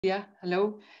Yeah,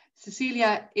 hello.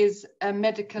 Cecilia is a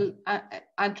medical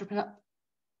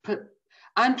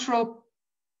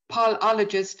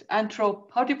anthropologist, how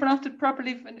do you pronounce it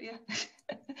properly?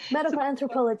 Medical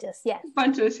anthropologist, yes.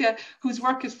 Yeah, whose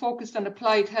work is focused on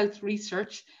applied health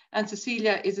research. And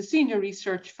Cecilia is a senior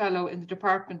research fellow in the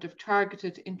Department of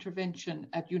Targeted Intervention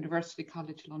at University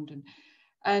College London.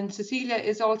 And Cecilia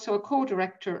is also a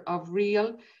co-director of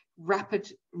RREAL,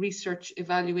 Rapid Research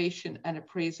Evaluation and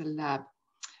Appraisal Lab.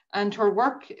 And her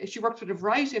work, she works with a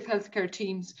variety of healthcare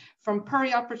teams, from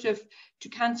perioperative to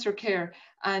cancer care.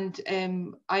 And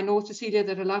I know, Cecilia,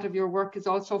 that a lot of your work is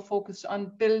also focused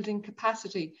on building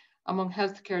capacity among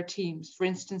healthcare teams. For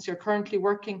instance, you're currently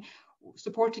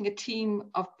supporting a team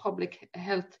of public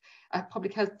health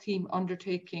team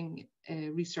undertaking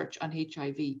research on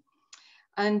HIV.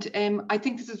 And I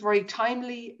think this is very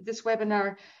timely, this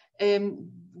webinar.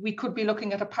 We could be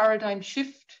looking at a paradigm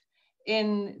shift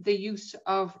in the use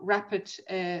of rapid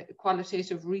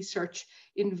qualitative research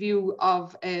in view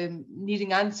of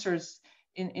needing answers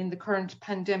in the current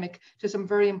pandemic to some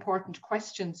very important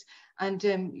questions. And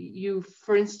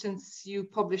for instance, you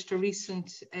published a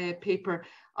recent paper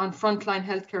on frontline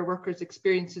healthcare workers'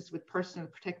 experiences with personal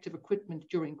protective equipment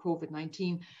during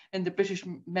COVID-19 in the British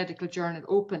Medical Journal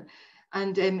Open.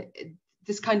 And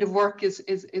this kind of work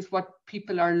is what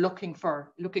people are looking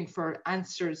for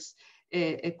answers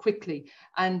quickly.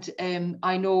 And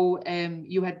I know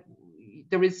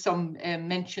there is some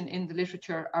mention in the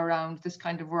literature around this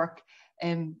kind of work,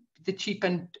 the cheap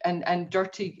and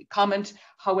dirty comment.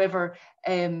 However,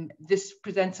 this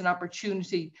presents an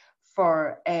opportunity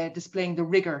for displaying the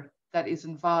rigor that is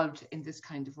involved in this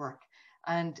kind of work.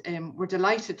 And we're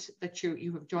delighted that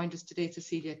you have joined us today,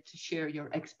 Cecilia, to share your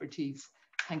expertise.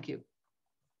 Thank you.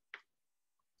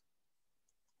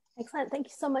 Excellent. Thank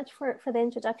you so much for the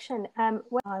introduction.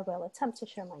 Well, I will attempt to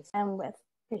share my screen with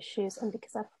issues, and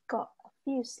because I've got a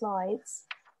few slides,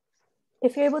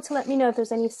 if you're able to let me know if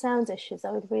there's any sound issues, I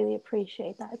would really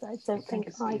appreciate that. I don't think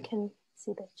I can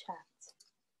see the chat.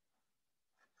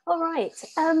 All right.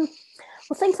 Well,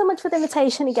 thanks so much for the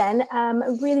invitation again.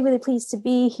 I'm really, really pleased to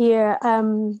be here.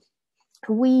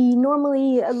 We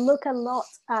normally look a lot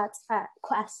at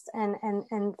Quest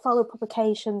and follow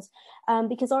publications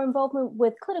because our involvement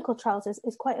with clinical trials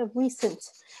is quite a recent,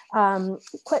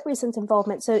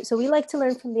 involvement. So we like to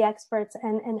learn from the experts,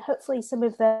 and hopefully some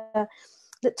of the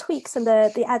tweaks and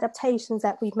the adaptations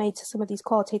that we've made to some of these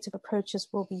qualitative approaches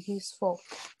will be useful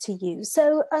to you.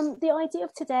 So the idea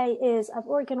of today is I've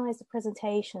organized a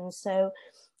presentation, so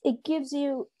it gives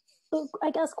you,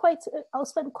 I guess, I'll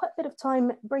spend quite a bit of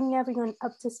time bringing everyone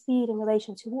up to speed in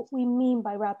relation to what we mean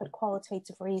by rapid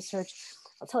qualitative research.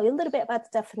 I'll tell you a little bit about the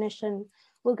definition.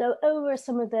 We'll go over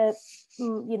some of the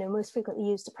most frequently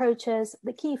used approaches,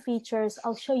 the key features.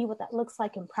 I'll show you what that looks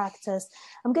like in practice.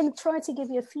 I'm going to try to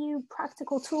give you a few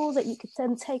practical tools that you could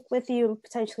then take with you and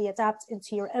potentially adapt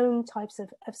into your own types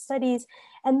of studies.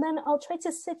 And then I'll try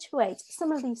to situate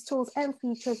some of these tools and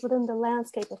features within the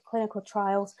landscape of clinical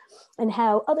trials and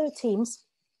how other teams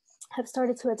have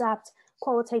started to adapt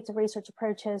qualitative research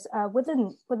approaches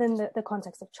within the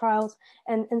context of trials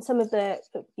and some of the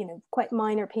quite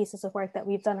minor pieces of work that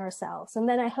we've done ourselves. And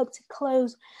then I hope to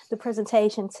close the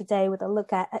presentation today with a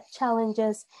look at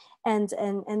challenges and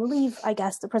leave, I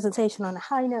guess, the presentation on a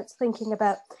high note, thinking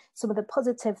about some of the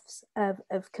positives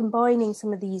of combining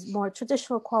some of these more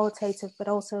traditional qualitative, but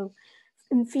also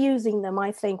infusing them,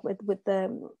 I think, with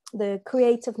the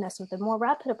creativeness of the more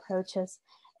rapid approaches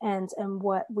and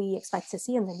what we expect to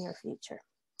see in the near future.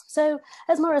 So,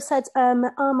 as Maura said, I'm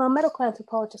a medical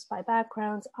anthropologist by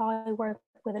background. I work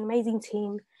with an amazing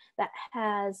team that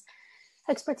has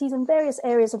expertise in various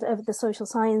areas of the social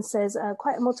sciences,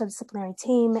 quite a multidisciplinary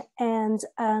team, and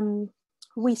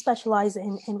we specialize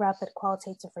in rapid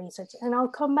qualitative research. And I'll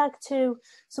come back to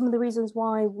some of the reasons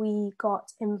why we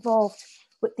got involved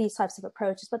with these types of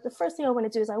approaches. But the first thing I want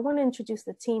to do is I want to introduce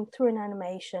the team through an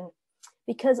animation,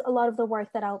 because a lot of the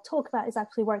work that I'll talk about is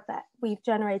actually work that we've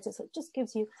generated. So it just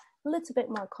gives you a little bit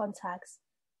more context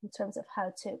in terms of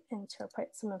how to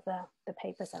interpret some of the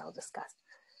papers that I'll discuss.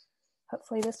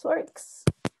 Hopefully this works.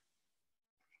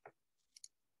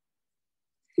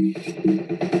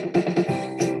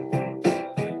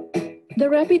 The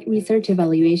Rapid Research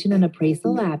Evaluation and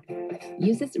Appraisal Lab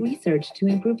uses research to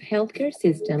improve healthcare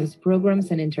systems,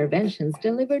 programs, and interventions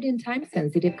delivered in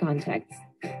time-sensitive contexts.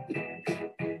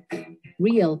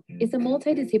 RREAL is a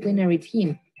multidisciplinary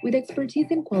team with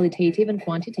expertise in qualitative and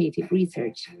quantitative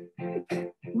research.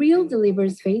 RREAL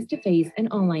delivers face-to-face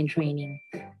and online training,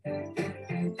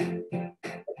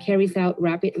 carries out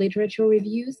rapid literature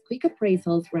reviews, quick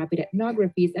appraisals, rapid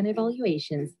ethnographies, and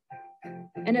evaluations,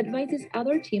 and advises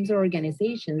other teams or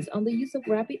organizations on the use of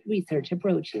rapid research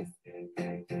approaches.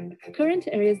 Current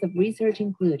areas of research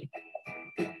include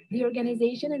the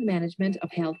organization and management of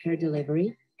healthcare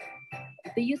delivery,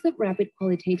 the use of rapid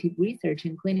qualitative research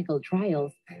in clinical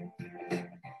trials,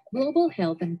 global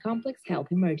health and complex health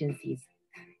emergencies.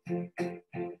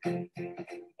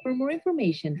 For more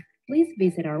information, please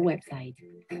visit our website.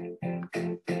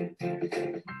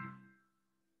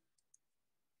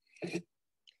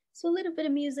 So a little bit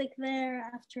of music there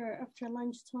after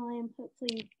lunchtime,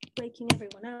 hopefully waking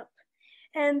everyone up.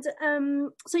 And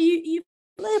so you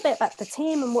a little bit about the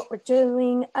team and what we're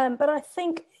doing, but I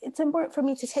think it's important for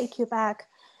me to take you back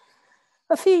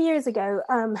a few years ago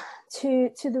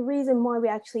to the reason why we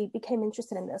actually became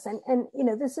interested in this. And you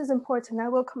know, this is important. I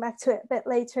will come back to it a bit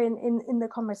later in the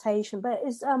conversation, but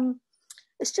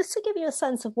it's just to give you a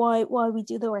sense of why we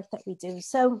do the work that we do.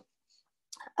 So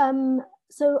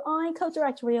I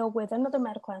co-direct RREAL with another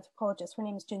medical anthropologist. Her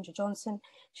name is Ginger Johnson.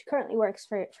 She currently works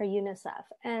for UNICEF,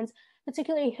 and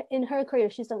particularly in her career,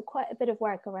 she's done quite a bit of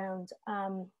work around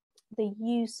the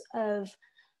use of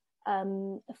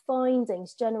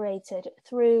findings generated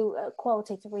through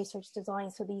qualitative research design,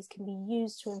 so these can be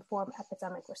used to inform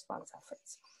epidemic response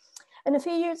efforts. And a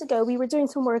few years ago, we were doing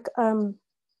some work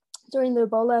during the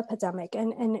Ebola epidemic,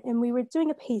 and we were doing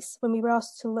a piece when we were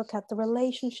asked to look at the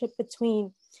relationship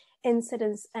between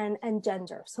incidence and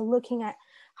gender. So looking at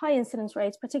high incidence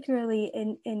rates, particularly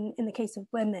in the case of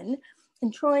women,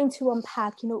 and trying to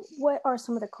unpack, you know, what are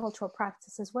some of the cultural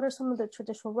practices, what are some of the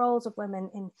traditional roles of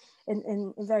women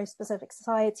in very specific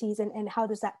societies, and how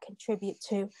does that contribute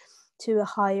to a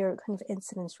higher kind of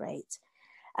incidence rate.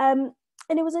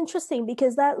 And it was interesting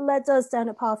because that led us down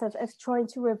a path of trying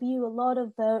to review a lot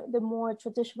of the more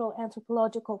traditional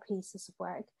anthropological pieces of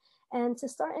work, and to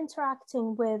start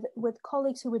interacting with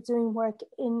colleagues who were doing work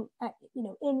in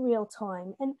real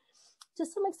time. And to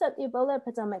some extent, the Ebola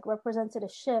epidemic represented a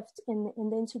shift in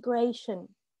the integration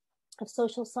of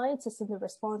social scientists in the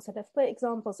response. And I've put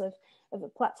examples of a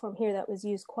platform here that was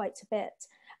used quite a bit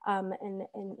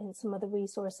in some of the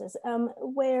resources,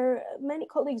 where many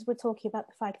colleagues were talking about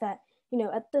the fact that, you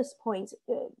know, at this point,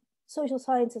 social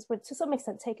scientists were to some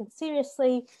extent taken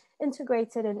seriously,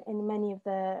 integrated in many of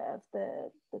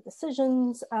the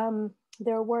decisions.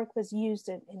 Their work was used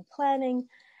in planning,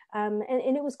 and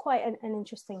it was quite an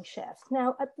interesting shift.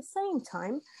 Now, at the same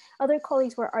time, other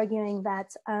colleagues were arguing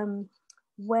that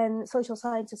when social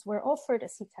scientists were offered a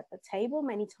seat at the table,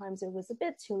 many times it was a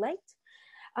bit too late.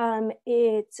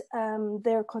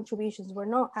 Their contributions were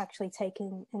not actually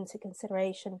taken into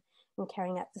consideration when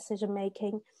carrying out decision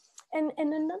making. And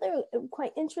another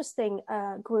quite interesting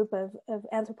group of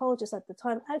anthropologists at the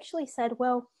time actually said,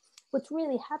 well, what's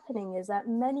really happening is that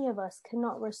many of us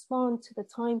cannot respond to the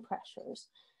time pressures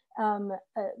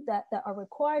that are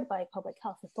required by public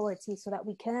health authorities, so that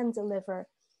we can deliver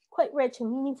quite rich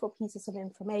and meaningful pieces of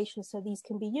information, so these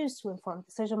can be used to inform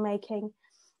decision making.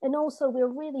 And also, we're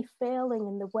really failing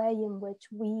in the way in which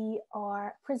we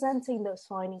are presenting those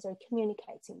findings or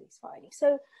communicating these findings.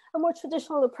 So a more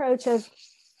traditional approach of,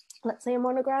 let's say, a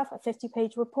monograph, a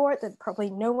 50-page report that probably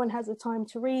no one has the time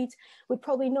to read, would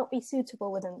probably not be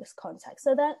suitable within this context.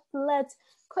 So that led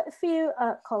quite a few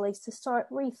colleagues to start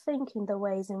rethinking the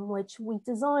ways in which we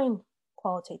design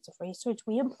qualitative research,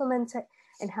 we implement it,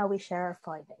 and how we share our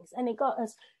findings. And it got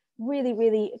us really,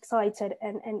 really excited,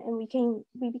 and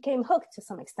we became hooked to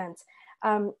some extent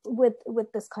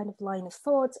with this kind of line of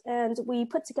thought. And we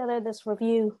put together this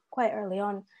review quite early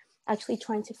on, actually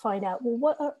trying to find out, well,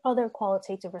 what are other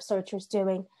qualitative researchers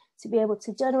doing to be able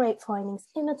to generate findings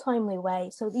in a timely way,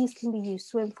 so these can be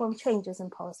used to inform changes in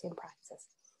policy and practice.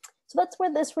 So that's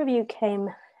where this review came.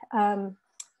 It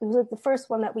was the first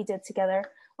one that we did together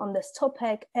on this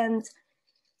topic, and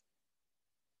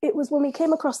it was when we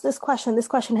came across this question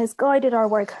has guided our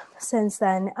work since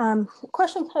then. The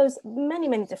question posed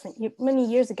many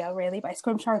years ago, really, by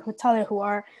Scrimshire Hotelier, who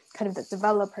are kind of the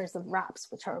developers of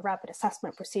RAPs, which are rapid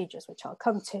assessment procedures, which I'll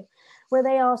come to, where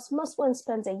they asked, must one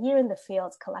spend a year in the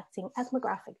field collecting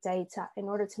ethnographic data in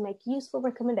order to make useful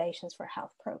recommendations for a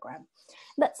health program?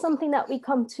 That's something that we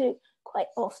come to quite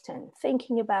often,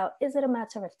 thinking about, is it a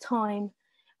matter of time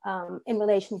in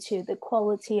relation to the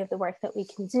quality of the work that we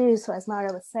can do? So as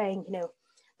Mara was saying, you know,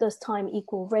 does time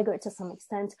equal rigor to some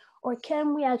extent? Or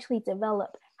can we actually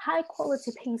develop high quality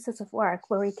pieces of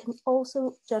work where we can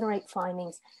also generate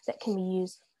findings that can be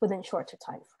used within shorter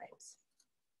time frames?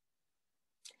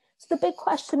 So the big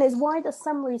question is, why does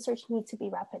some research need to be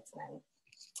rapid then?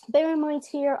 Bear in mind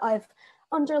here, I've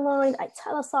underlined,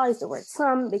 italicized the word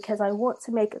some, because I want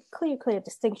to make a clear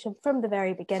distinction from the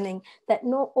very beginning that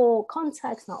not all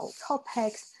contexts, not all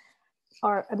topics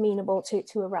are amenable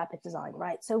to a rapid design,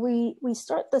 right? So we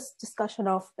start this discussion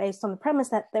off based on the premise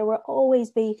that there will always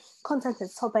be content and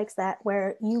topics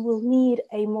where you will need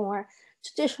a more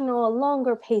traditional,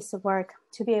 longer pace of work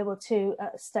to be able to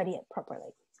study it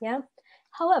properly, yeah?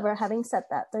 However, having said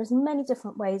that, there's many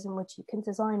different ways in which you can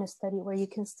design a study where you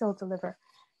can still deliver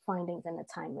findings in a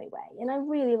timely way. And I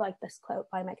really like this quote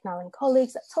by McNally and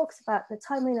colleagues that talks about the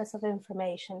timeliness of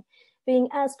information being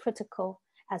as critical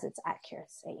as its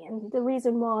accuracy. And the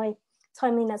reason why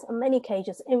timeliness in many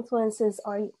cases influences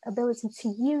our ability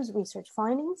to use research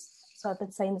findings. So I've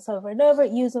been saying this over and over,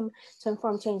 use them to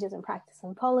inform changes in practice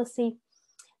and policy.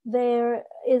 There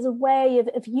is a way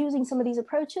of using some of these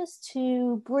approaches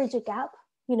to bridge a gap,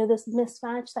 you know, this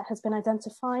mismatch that has been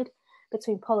identified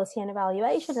between policy and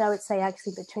evaluation, and I would say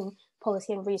actually between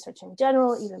policy and research in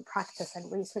general, even practice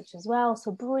and research as well.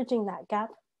 So bridging that gap.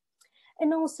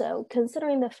 And also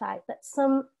considering the fact that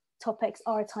some topics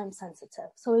are time sensitive.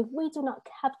 So if we do not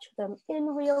capture them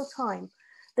in real time,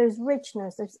 there's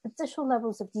richness, there's additional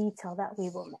levels of detail that we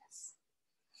will miss.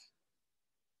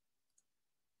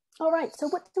 All right, so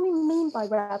what do we mean by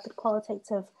rapid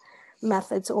qualitative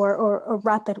methods or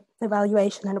rapid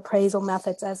evaluation and appraisal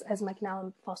methods as McNally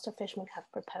and Foster-Fishman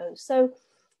have proposed? So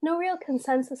no real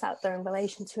consensus out there in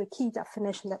relation to a key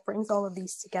definition that brings all of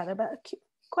these together, but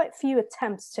quite few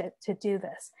attempts to do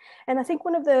this. And I think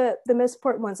one of the most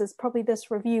important ones is probably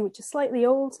this review, which is slightly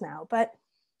old now, but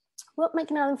what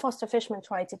McNally and Foster-Fishman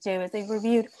tried to do is they've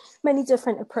reviewed many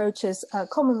different approaches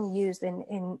commonly used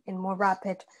in more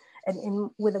rapid and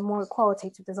with a more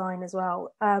qualitative design as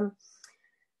well.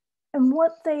 And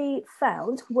what they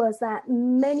found was that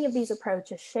many of these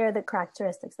approaches share the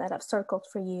characteristics that I've circled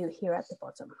for you here at the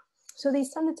bottom. So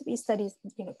these tended to be studies,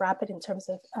 you know, rapid in terms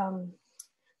of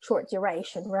short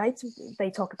duration, right? They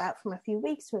talk about from a few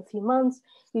weeks to a few months.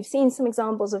 We've seen some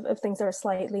examples of things that are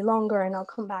slightly longer, and I'll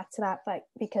come back to that, but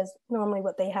because normally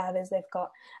what they have is they've got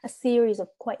a series of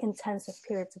quite intensive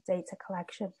periods of data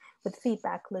collection with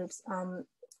feedback loops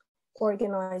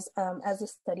organized as the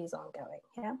study is ongoing,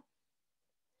 yeah?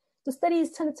 The studies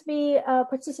tend to be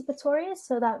participatory,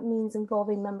 so that means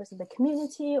involving members of the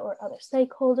community or other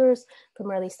stakeholders from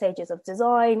early stages of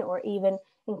design, or even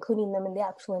including them in the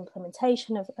actual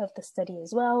implementation of the study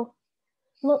as well.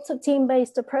 Lots of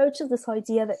team-based approaches, this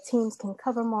idea that teams can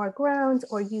cover more ground,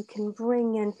 or you can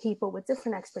bring in people with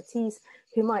different expertise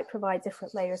who might provide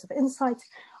different layers of insight.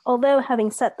 Although having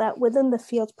said that, within the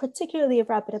field, particularly of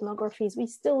rapid ethnographies, we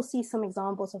still see some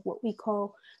examples of what we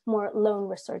call more lone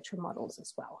researcher models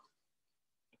as well.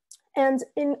 And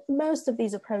in most of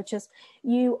these approaches,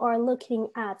 you are looking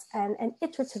at an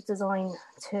iterative design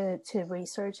to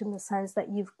research, in the sense that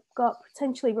you've got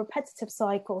potentially repetitive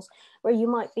cycles where you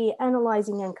might be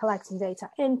analyzing and collecting data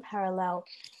in parallel,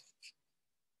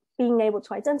 being able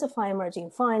to identify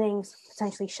emerging findings,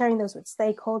 potentially sharing those with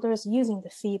stakeholders, using the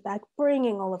feedback,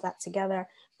 bringing all of that together,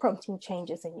 prompting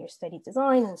changes in your study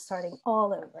design, and starting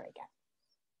all over again.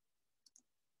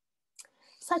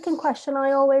 Second question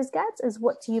I always get is,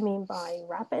 what do you mean by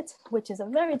rapid? Which is a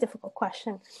very difficult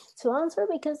question to answer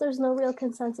because there's no real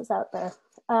consensus out there.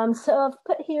 So I've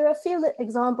put here a few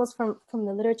examples from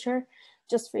the literature,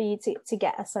 just for you to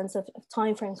get a sense of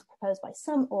timeframes proposed by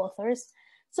some authors.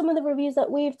 Some of the reviews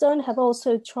that we've done have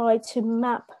also tried to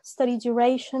map study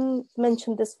duration.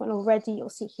 Mentioned this one already. You'll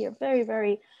see here very,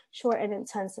 very short and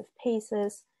intensive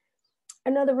pieces.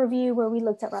 Another review where we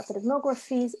looked at rapid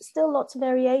ethnographies, still lots of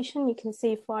variation. You can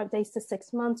see 5 days to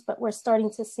 6 months, but we're starting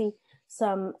to see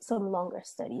some longer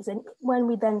studies. And when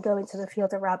we then go into the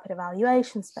field of rapid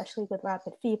evaluation, especially with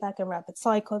rapid feedback and rapid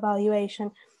cycle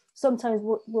evaluation, sometimes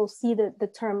we'll see the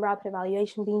term rapid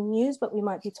evaluation being used, but we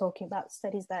might be talking about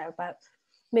studies that are about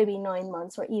maybe 9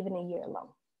 months or even a year long.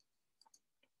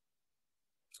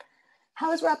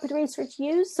 How is rapid research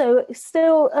used? So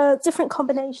still different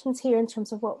combinations here in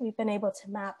terms of what we've been able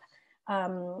to map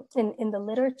in the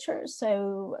literature.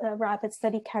 So a rapid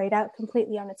study carried out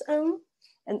completely on its own,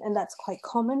 and that's quite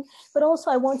common. But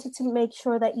also I wanted to make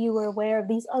sure that you were aware of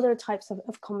these other types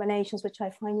of combinations, which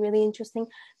I find really interesting,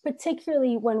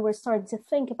 particularly when we're starting to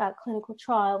think about clinical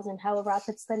trials and how a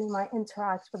rapid study might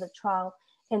interact with a trial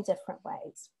in different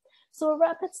ways. So a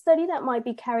rapid study that might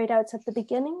be carried out at the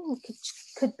beginning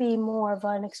could be more of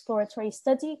an exploratory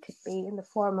study, could be in the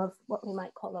form of what we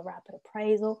might call a rapid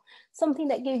appraisal, something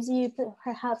that gives you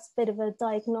perhaps a bit of a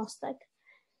diagnostic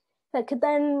that could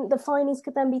then, the findings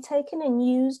could then be taken and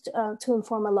used to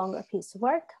inform a longer piece of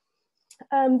work.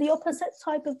 The opposite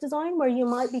type of design, where you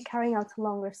might be carrying out a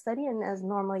longer study, and as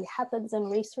normally happens in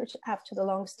research, after the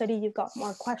long study, you've got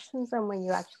more questions than when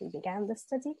you actually began the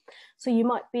study. So you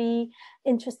might be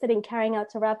interested in carrying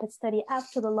out a rapid study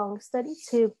after the long study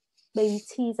to maybe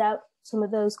tease out some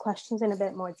of those questions in a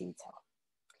bit more detail.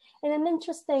 And an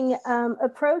interesting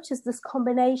approach is this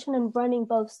combination and running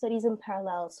both studies in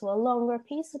parallel. So a longer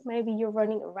piece, maybe you're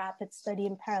running a rapid study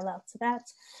in parallel to that.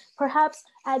 Perhaps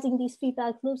adding these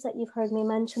feedback loops that you've heard me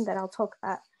mention that I'll talk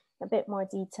about in a bit more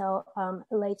detail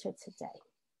later today.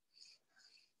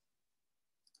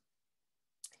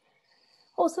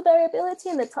 Also, variability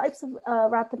in the types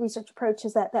of rapid research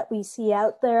approaches that we see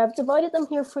out there. I've divided them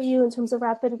here for you in terms of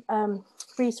rapid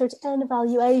research and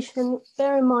evaluation.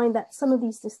 Bear in mind that some of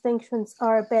these distinctions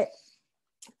are a bit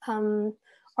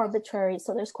arbitrary.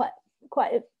 So there's quite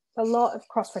a lot of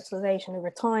cross-fertilization over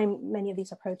time. Many of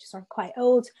these approaches are quite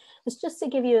old. It's just to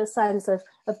give you a sense of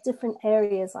different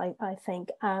areas, I think.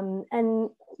 And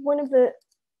one of the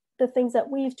things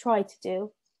that we've tried to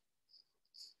do,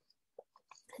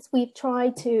 we've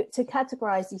tried to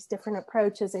categorize these different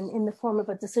approaches in the form of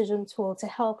a decision tool to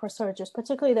help researchers,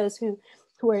 particularly those who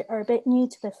are a bit new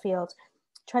to the field,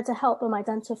 try to help them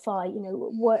identify,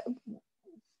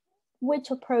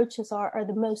 which approaches are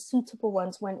the most suitable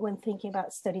ones when thinking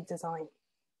about study design.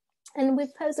 And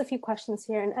we've posed a few questions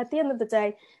here, and at the end of the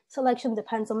day, selection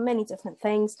depends on many different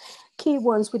things. Key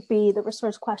ones would be the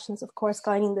research questions, of course,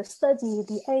 guiding the study,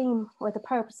 the aim or the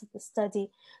purpose of the study,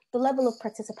 the level of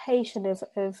participation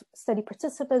of study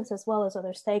participants, as well as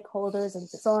other stakeholders in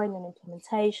design and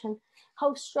implementation,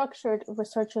 how structured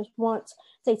researchers want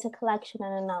data collection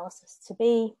and analysis to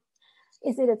be.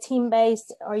 Is it a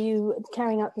team-based? Are you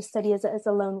carrying out the study as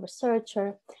a lone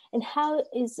researcher? And how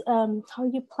are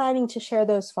you planning to share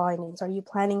those findings? Are you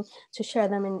planning to share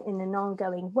them in an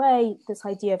ongoing way? This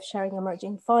idea of sharing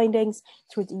emerging findings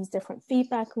through these different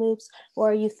feedback loops,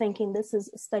 or are you thinking this is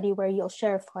a study where you'll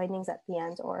share findings at the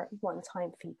end or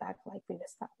one-time feedback like we've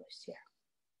established here?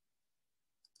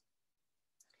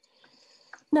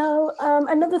 Now,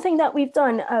 another thing that we've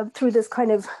done through this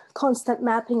kind of constant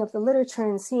mapping of the literature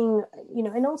and seeing,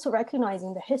 and also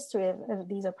recognizing the history of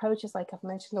these approaches, like I've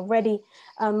mentioned already,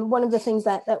 one of the things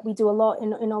that we do a lot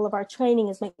in all of our training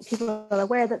is make people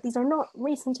aware that these are not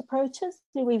recent approaches.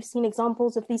 We've seen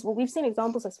examples of these, well, we've seen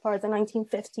examples as far as the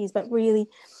 1950s, but really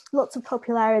lots of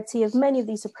popularity of many of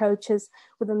these approaches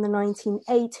within the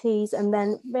 1980s, and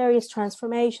then various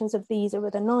transformations of these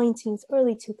over the 90s,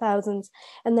 early 2000s,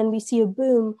 and then we see a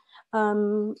boom,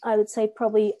 I would say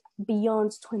probably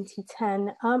beyond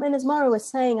 2010. And as Mara was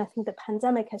saying, I think the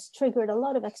pandemic has triggered a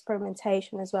lot of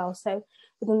experimentation as well. So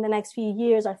within the next few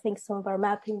years, I think some of our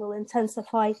mapping will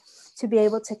intensify to be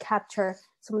able to capture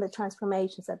some of the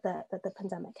transformations that the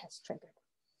pandemic has triggered.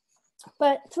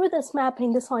 But through this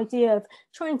mapping, this idea of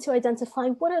trying to identify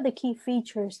what are the key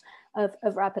features of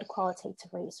rapid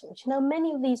qualitative research. Now,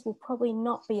 many of these will probably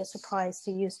not be a surprise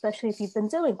to you, especially if you've been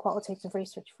doing qualitative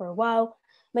research for a while.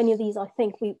 Many of these, I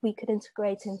think, we could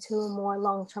integrate into a more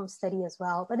long-term study as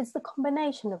well. But it's the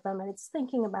combination of them, and it's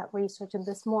thinking about research in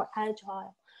this more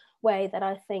agile way that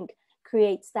I think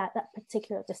creates that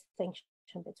particular distinction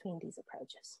between these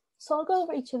approaches. So I'll go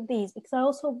over each of these because I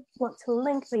also want to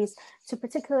link these to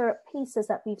particular pieces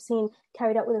that we've seen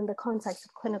carried out within the context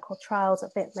of clinical trials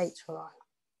a bit later on.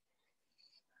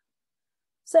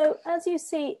 So as you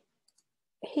see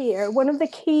here, one of the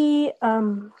key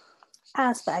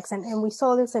aspects, and we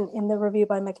saw this in the review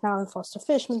by McNally and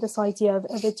Foster-Fishman, this idea of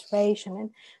iteration. And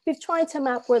we've tried to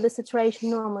map where this iteration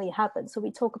normally happens. So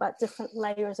we talk about different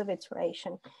layers of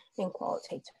iteration in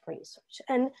qualitative research.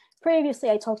 And previously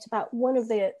I talked about one of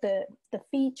the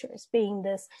features being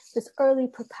this early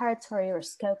preparatory or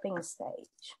scoping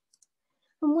stage.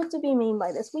 And what do we mean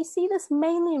by this? We see this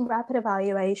mainly in rapid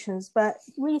evaluations, but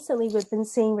recently we've been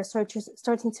seeing researchers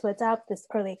starting to adapt this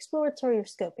early exploratory or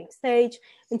scoping stage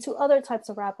into other types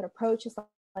of rapid approaches,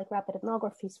 like rapid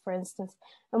ethnographies, for instance.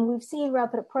 And we've seen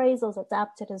rapid appraisals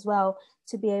adapted as well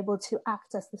to be able to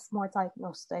act as this more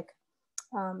diagnostic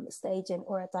stage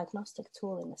or a diagnostic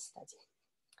tool in the study.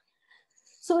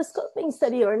 So a scoping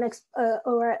study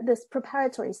or this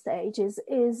preparatory stage is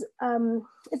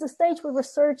a stage where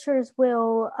researchers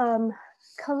will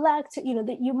collect,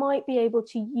 that you might be able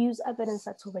to use evidence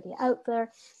that's already out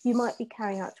there. You might be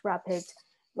carrying out rapid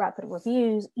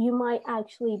reviews. You might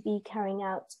actually be carrying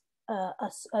out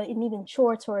an even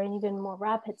shorter or an even more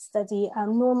rapid study.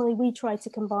 Normally we try to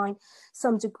combine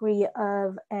some degree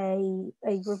of a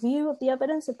review of the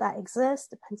evidence if that exists,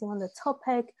 depending on the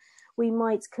topic. We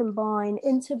might combine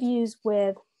interviews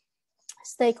with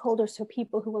stakeholders, so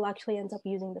people who will actually end up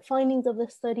using the findings of the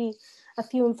study, a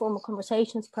few informal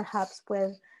conversations perhaps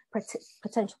with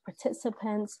potential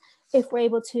participants. If we're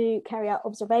able to carry out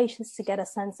observations to get a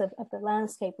sense of the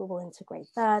landscape, we will integrate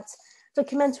that.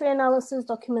 Documentary analysis,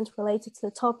 documents related to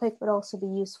the topic would also be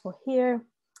useful here.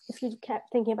 If you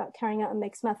kept thinking about carrying out a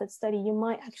mixed method study, you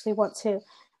might actually want to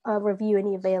review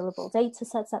any available data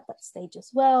sets at that stage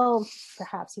as well.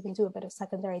 Perhaps you can do a bit of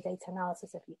secondary data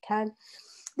analysis if you can.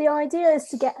 The idea is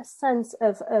to get a sense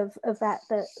of that,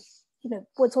 you know,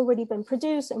 what's already been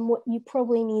produced and what you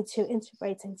probably need to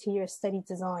integrate into your study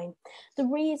design. The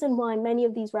reason why many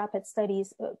of these rapid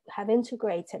studies have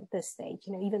integrated this stage,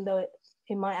 you know, even though it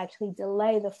might actually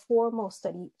delay the formal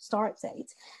study start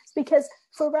date, is because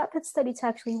for a rapid study to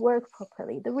actually work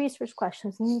properly, the research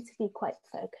questions need to be quite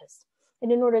focused.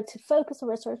 And in order to focus a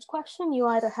research question, you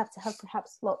either have to have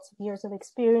perhaps lots of years of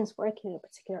experience working in a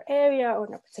particular area or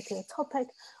in a particular topic,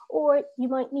 or you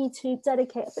might need to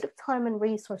dedicate a bit of time and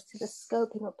resource to the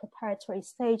scoping or preparatory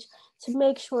stage to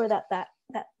make sure that that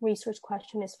research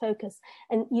question is focused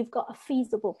and you've got a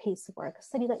feasible piece of work, a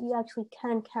study that you actually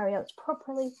can carry out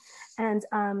properly and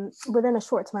within a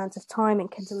short amount of time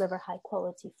and can deliver high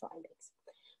quality findings.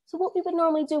 So what we would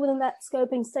normally do within that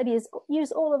scoping study is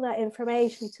use all of that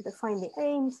information to define the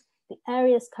aims, the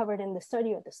areas covered in the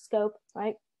study or the scope,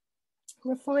 right?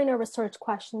 Refine our research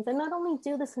questions, and not only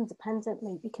do this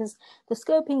independently, because the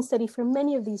scoping study for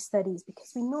many of these studies,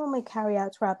 because we normally carry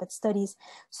out rapid studies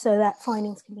so that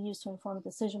findings can be used to inform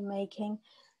decision making.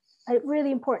 A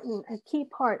really important, a key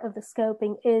part of the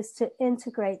scoping is to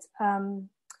integrate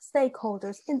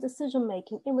stakeholders in decision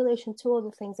making in relation to all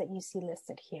the things that you see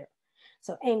listed here.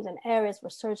 So aims and areas,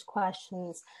 research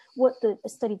questions, what the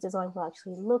study design will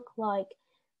actually look like,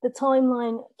 the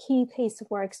timeline, key piece of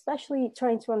work, especially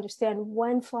trying to understand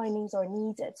when findings are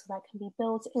needed. So that can be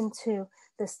built into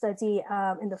the study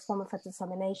in the form of a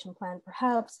dissemination plan,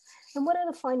 perhaps. And what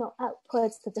are the final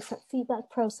outputs, the different feedback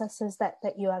processes that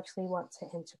you actually want to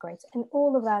integrate. And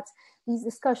all of that, these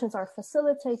discussions are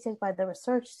facilitated by the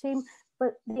research team,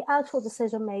 but the actual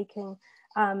decision-making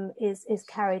is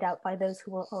carried out by those who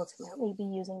will ultimately be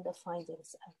using the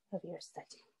findings of your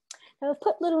study. Now, I've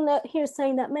put a little note here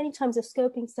saying that many times a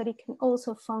scoping study can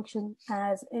also function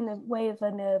as in a way of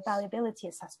an evaluability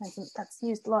assessment, and that's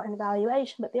used a lot in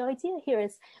evaluation, but the idea here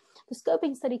is the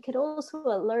scoping study could also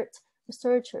alert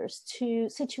researchers to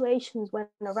situations when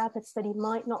a rapid study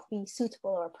might not be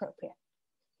suitable or appropriate.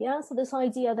 Yeah, so this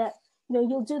idea that, you know,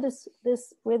 you'll do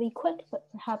this really quick,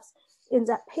 but perhaps in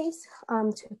that pace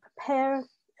to prepare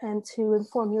and to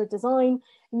inform your design,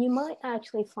 and you might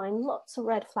actually find lots of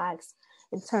red flags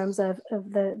in terms of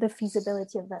the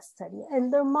feasibility of that study.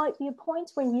 And there might be a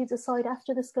point when you decide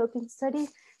after the scoping study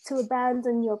to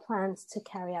abandon your plans to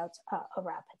carry out a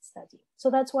rapid study.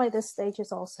 So that's why this stage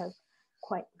is also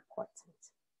quite important.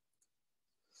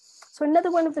 So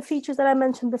another one of the features that I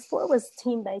mentioned before was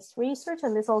team-based research,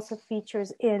 and this also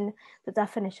features in the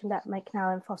definition that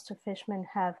McNally and Foster-Fishman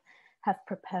have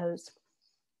proposed.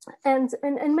 And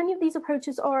many of these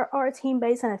approaches are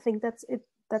team-based, and I think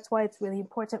that's why it's really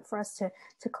important for us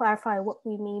to clarify what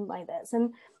we mean by this.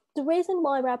 And the reason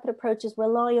why rapid approaches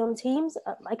rely on teams,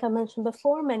 like I mentioned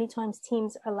before, many times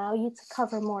teams allow you to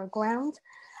cover more ground.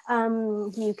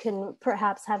 You can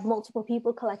perhaps have multiple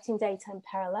people collecting data in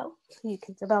parallel. You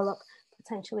can develop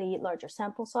potentially larger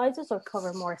sample sizes or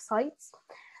cover more sites.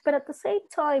 But at the same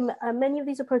time, many of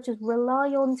these approaches rely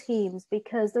on teams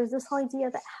because there's this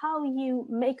idea that how you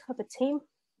make up a team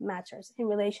matters in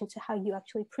relation to how you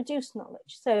actually produce knowledge.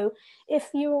 So if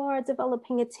you are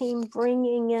developing a team,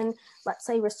 bringing in, let's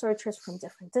say, researchers from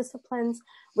different disciplines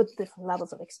with different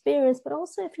levels of experience, but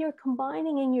also if you're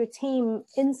combining in your team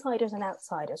insiders and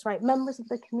outsiders, right? Members of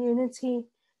the community,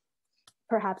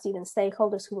 perhaps even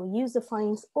stakeholders who will use the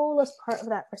findings, all as part of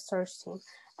that research team.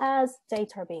 As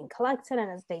data are being collected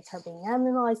and as data are being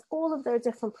analyzed, all of their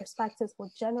different perspectives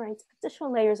will generate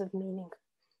additional layers of meaning,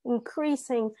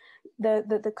 increasing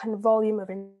the kind of volume of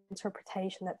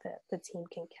interpretation that the team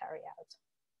can carry out.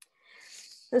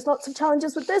 There's lots of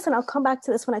challenges with this, and I'll come back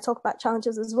to this when I talk about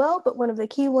challenges as well, but one of the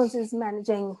key ones is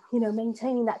managing,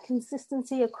 maintaining that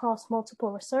consistency across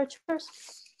multiple researchers.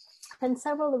 And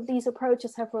several of these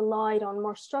approaches have relied on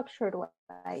more structured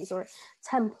ways or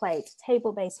template,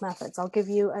 table-based methods. I'll give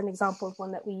you an example of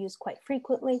one that we use quite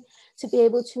frequently to be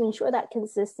able to ensure that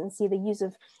consistency, the use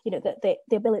of, the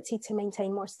ability to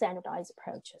maintain more standardized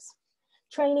approaches.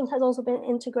 Training has also been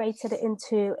integrated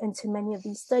into many of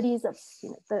these studies.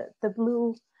 The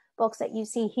blue box that you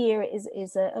see here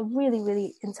is a really,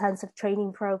 really intensive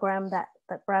training program that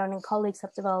Brown and colleagues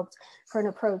have developed for an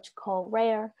approach called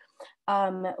RREAL.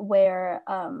 Where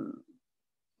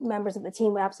members of the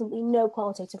team with absolutely no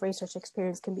qualitative research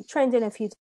experience can be trained in a few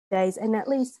days and at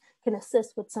least can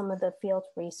assist with some of the field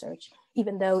research,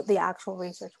 even though the actual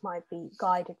research might be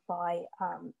guided by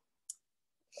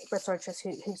researchers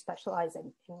who specialize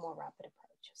in more rapid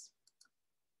approaches.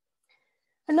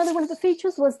 Another one of the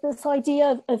features was this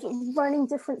idea of running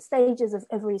different stages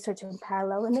of research in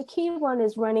parallel. And the key one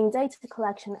is running data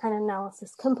collection and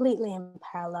analysis completely in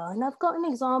parallel. And I've got an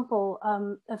example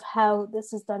of how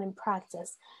this is done in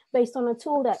practice based on a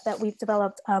tool that we've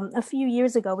developed a few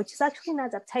years ago, which is actually an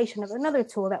adaptation of another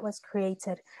tool that was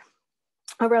created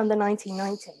around the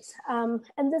 1990s.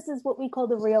 And this is what we call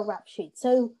the RREAL rap sheet.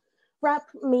 So RAP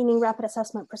meaning rapid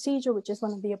assessment procedure, which is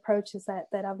one of the approaches that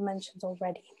I've mentioned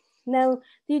already. Now,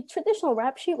 the traditional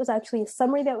rap sheet was actually a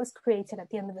summary that was created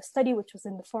at the end of the study, which was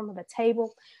in the form of a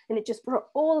table, and it just brought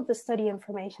all of the study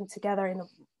information together in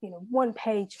one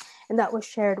page, and that was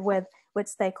shared with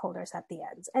stakeholders at the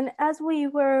end. And as we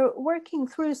were working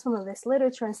through some of this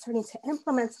literature and starting to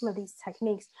implement some of these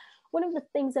techniques, one of the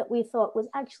things that we thought was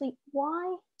actually,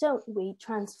 why don't we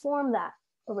transform that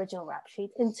original rap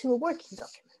sheet into a working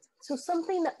document? So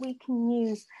something that we can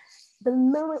use the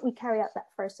moment we carry out that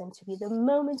first interview, the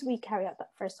moment we carry out that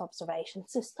first observation,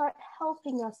 to start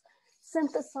helping us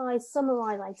synthesize,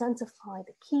 summarize, identify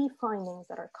the key findings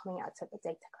that are coming out of the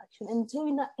data collection, and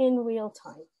doing that in real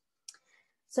time.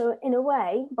 So in a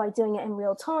way, by doing it in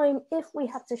real time, if we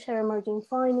have to share emerging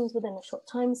findings within a short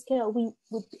time scale, we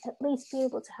would at least be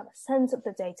able to have a sense of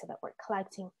the data that we're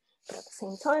collecting. But at the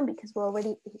same time, because we're already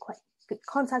in quite good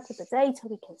contact with the data,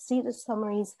 we can see the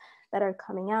summaries that are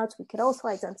coming out. We could also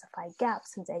identify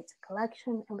gaps in data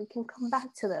collection, and we can come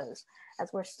back to those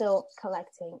as we're still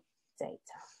collecting data.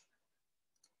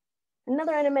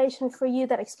 Another animation for you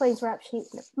that explains rap sheet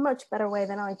in a much better way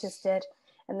than I just did.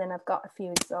 And then I've got a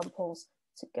few examples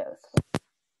to go through.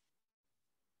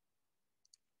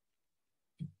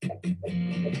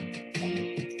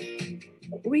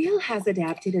 RREAL has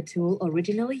adapted a tool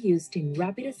originally used in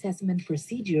Rapid Assessment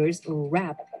Procedures, or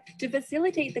RAP, to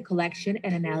facilitate the collection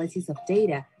and analysis of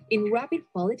data in rapid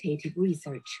qualitative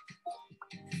research.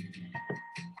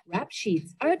 RAP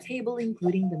sheets are a table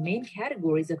including the main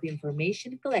categories of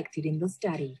information collected in the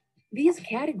study. These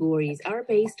categories are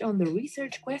based on the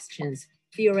research questions,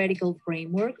 theoretical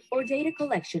framework, or data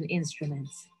collection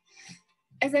instruments.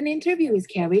 As an interview is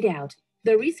carried out,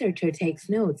 the researcher takes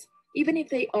notes, even if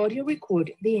they audio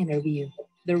record the interview.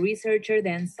 The researcher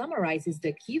then summarizes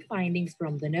the key findings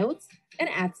from the notes and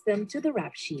adds them to the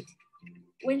rap sheet.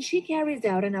 When she carries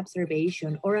out an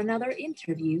observation or another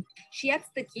interview, she adds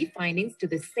the key findings to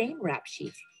the same rap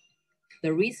sheet.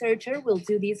 The researcher will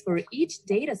do this for each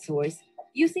data source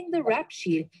using the rap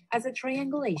sheet as a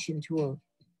triangulation tool.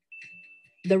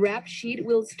 The rap sheet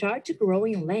will start to grow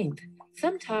in length.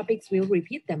 Some topics will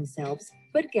repeat themselves,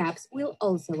 but gaps will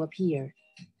also appear.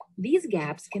 These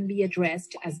gaps can be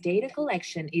addressed as data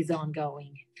collection is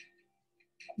ongoing.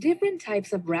 Different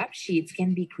types of rap sheets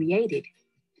can be created,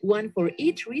 one for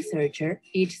each researcher,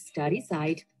 each study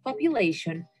site,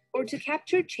 population, or to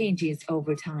capture changes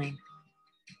over time.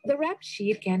 The rap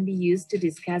sheet can be used to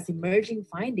discuss emerging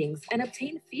findings and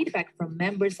obtain feedback from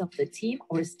members of the team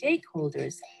or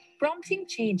stakeholders, prompting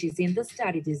changes in the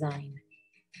study design.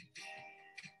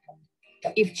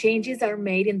 If changes are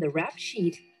made in the rap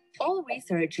sheet, all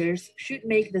researchers should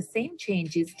make the same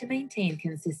changes to maintain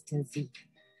consistency.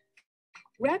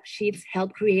 Rap sheets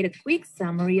help create a quick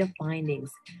summary of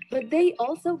findings, but they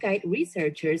also guide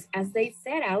researchers as they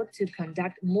set out to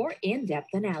conduct more in-depth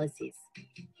analysis.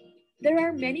 There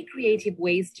are many creative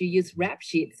ways to use rap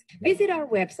sheets. Visit our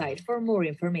website for more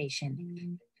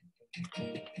information.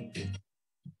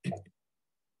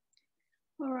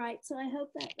 All right, so I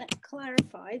hope that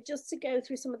clarified. Just to go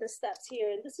through some of the steps here,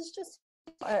 and this is just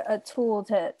a tool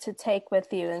to take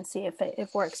with you and see if it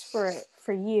works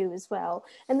for you as well.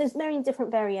 And there's many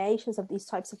different variations of these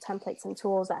types of templates and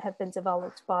tools that have been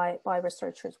developed by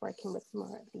researchers working with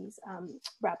more of these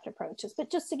rapid approaches.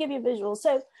 But just to give you a visual,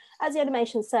 so as the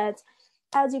animation said,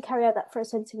 as you carry out that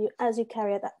first interview, as you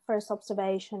carry out that first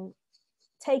observation,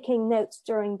 taking notes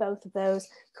during both of those,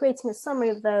 creating a summary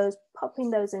of those, popping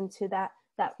those into that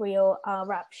RREAL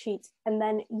rap sheet, and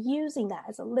then using that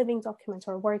as a living document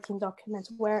or a working document,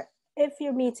 where if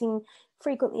you're meeting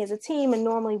frequently as a team, and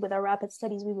normally with our rapid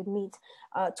studies, we would meet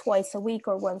twice a week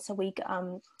or once a week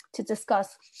to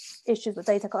discuss issues with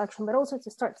data collection, but also to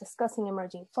start discussing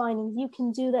emerging findings. You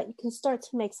can do that. You can start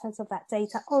to make sense of that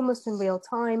data almost in real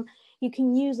time. You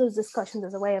can use those discussions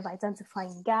as a way of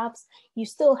identifying gaps. You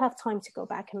still have time to go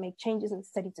back and make changes in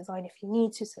study design if you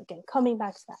need to. So again, coming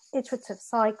back to that iterative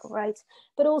cycle, right?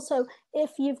 But also,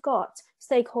 if you've got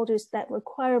stakeholders that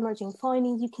require merging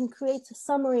findings, you can create a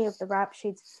summary of the RAP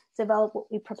sheets, develop what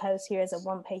we propose here as a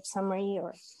one-page summary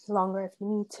or longer if you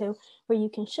need to, where you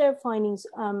can share findings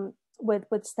with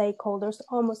stakeholders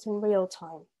almost in real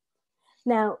time.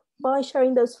 Now, by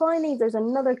sharing those findings, there's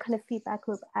another kind of feedback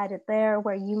loop added there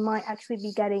where you might actually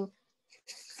be getting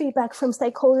feedback from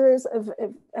stakeholders of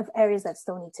areas that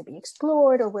still need to be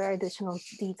explored or where additional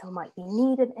detail might be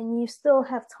needed. And you still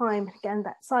have time, again,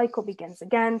 that cycle begins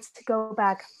again to go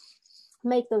back,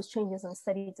 make those changes in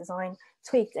study design,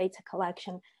 tweak data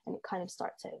collection, and it kind of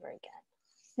starts over again.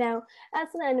 Now, as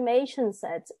an animation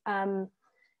said,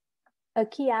 a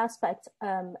key aspect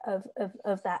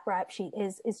of that RAP sheet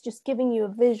is just giving you a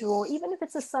visual, even if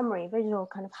it's a summary, visual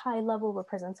kind of high level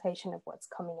representation of what's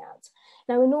coming out.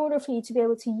 Now, in order for you to be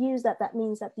able to use that, that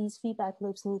means that these feedback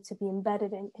loops need to be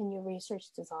embedded in your research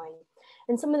design.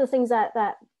 And some of the things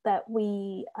one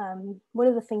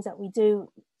of the things that we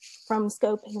do from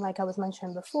scoping, like I was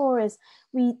mentioning before, is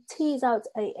we tease out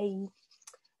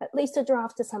at least a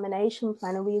draft dissemination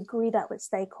plan, and we agree that with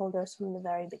stakeholders from the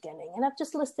very beginning. And I've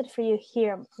just listed for you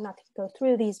here, I'm not going to go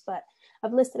through these, but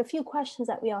I've listed a few questions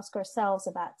that we ask ourselves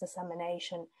about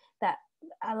dissemination that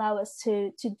allow us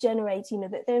to generate,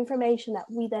 the information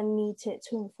that we then need to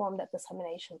inform that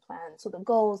dissemination plan. So the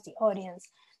goals, the audience,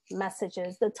 the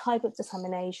messages, the type of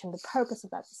dissemination, the purpose of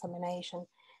that dissemination,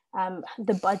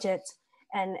 the budget,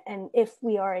 and if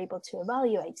we are able to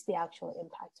evaluate the actual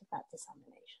impact of that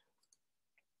dissemination.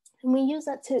 And we use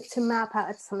that to map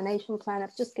out a dissemination plan.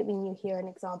 I've just given you here an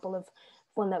example of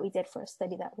one that we did for a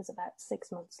study that was about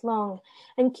 6 months long.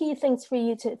 And key things for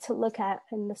you to look at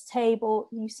in this table,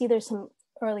 you see there's some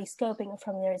early scoping or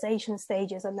familiarization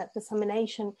stages, and that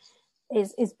dissemination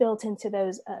is built into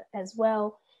those as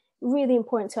well. Really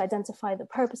important to identify the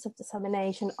purpose of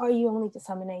dissemination. Are you only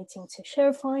disseminating to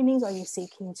share findings? Are you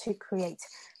seeking to create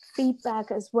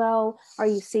feedback as well? Are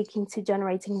you seeking to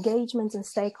generate engagement in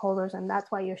stakeholders? And that's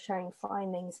why you're sharing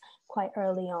findings quite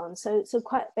early on. So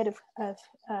quite a bit of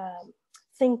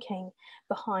thinking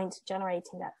behind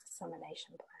generating that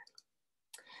dissemination plan.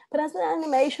 But as the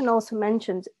animation also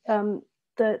mentioned, the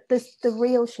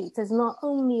RREAL sheet is not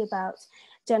only about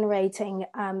generating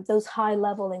those high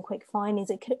level and quick findings.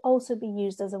 It could also be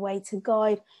used as a way to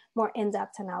guide more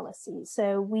in-depth analyses.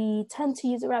 So we tend to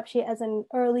use a RAP sheet as an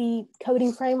early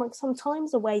coding framework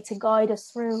sometimes, a way to guide us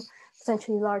through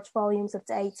potentially large volumes of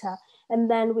data.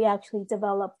 And then we actually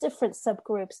develop different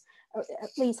subgroups, or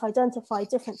at least identify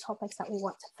different topics that we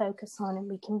want to focus on. And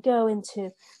we can go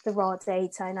into the raw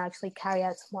data and actually carry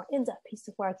out a more in-depth piece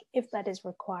of work if that is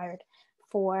required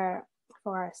for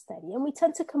our study. And we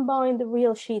tend to combine the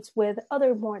RREAL sheets with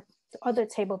other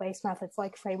table-based methods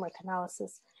like framework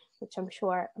analysis, which I'm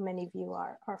sure many of you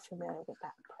are familiar with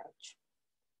that approach.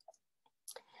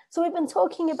 So we've been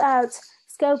talking about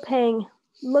scoping,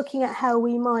 looking at how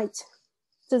we might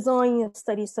design a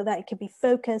study so that it can be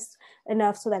focused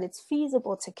enough so that it's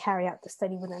feasible to carry out the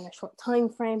study within a short time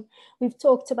frame. We've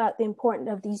talked about the importance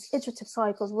of these iterative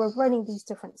cycles. We're running these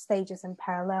different stages in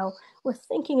parallel. We're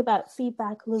thinking about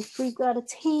feedback loops. We've got a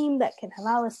team that can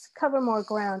allow us to cover more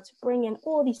ground, to bring in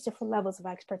all these different levels of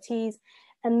expertise.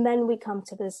 And then we come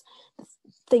to this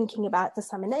thinking about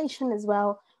dissemination as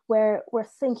well, where we're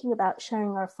thinking about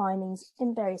sharing our findings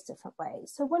in various different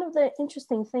ways. So one of the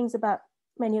interesting things about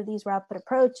many of these rapid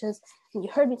approaches, and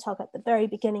you heard me talk at the very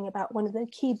beginning about one of the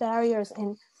key barriers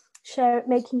in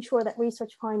making sure that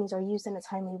research findings are used in a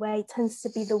timely way, tends to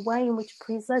be the way in which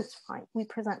we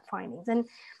present findings. And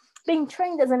being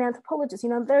trained as an anthropologist,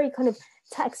 I'm a very kind of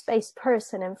text-based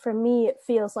person, and for me it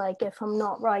feels like if I'm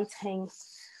not writing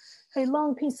a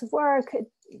long piece of work, it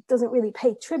doesn't really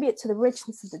pay tribute to the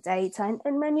richness of the data.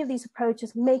 And many of these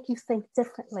approaches make you think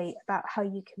differently about how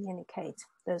you communicate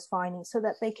those findings so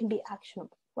that they can be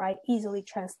actionable, right? Easily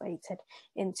translated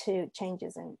into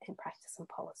changes in practice and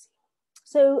policy.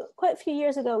 So quite a few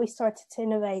years ago, we started to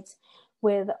innovate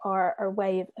with our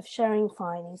way of sharing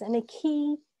findings. And a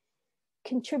key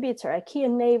contributor, a key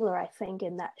enabler, I think,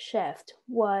 in that shift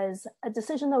was a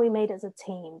decision that we made as a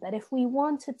team, that if we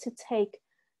wanted to take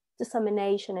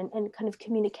dissemination and kind of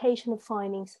communication of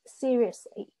findings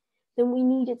seriously, then we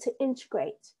needed to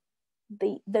integrate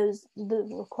the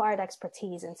required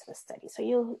expertise into the study. So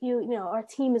our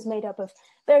team is made up of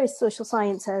various social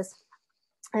scientists,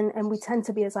 and we tend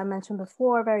to be, as I mentioned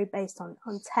before, very based on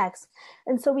text.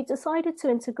 And so we decided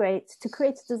to create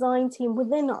a design team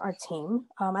within our team.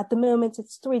 At the moment,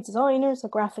 it's 3 designers, a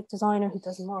graphic designer who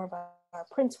does more of a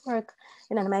print work,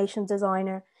 an animation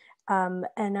designer, and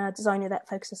a designer that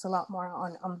focuses a lot more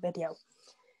on video.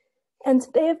 And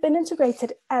they have been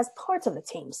integrated as part of the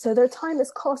team. So their time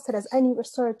is costed as any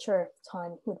researcher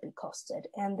time would be costed.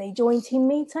 And they join team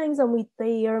meetings, and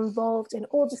they are involved in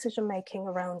all decision-making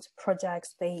around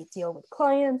projects. They deal with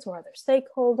clients or other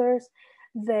stakeholders.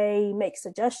 They make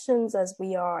suggestions as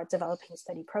we are developing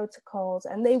study protocols,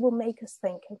 and they will make us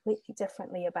think completely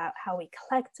differently about how we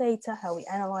collect data, how we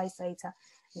analyze data,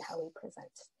 and how we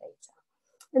present data.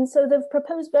 And so they've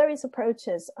proposed various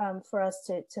approaches for us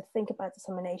to think about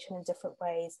dissemination in different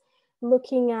ways,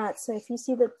 looking at, so if you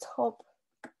see the top,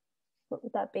 what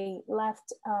would that be,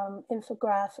 left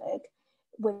infographic,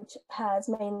 which has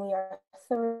mainly our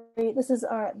this is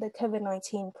the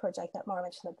COVID-19 project that Mara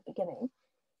mentioned at the beginning.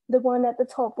 The one at the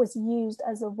top was used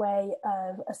as a way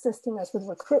of assisting us with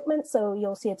recruitment. So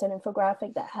you'll see it's an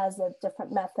infographic that has the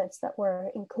different methods that were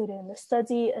included in the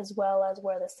study, as well as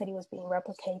where the study was being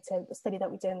replicated. The study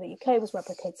that we did in the UK was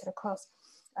replicated across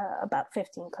about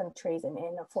 15 countries in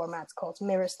a format called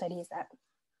mirror studies. That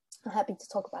I'm happy to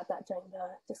talk about that during the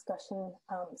discussion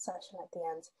session at the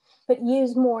end. But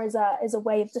used more as a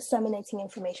way of disseminating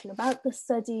information about the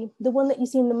study. The one that you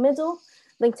see in the middle,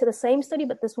 linked to the same study,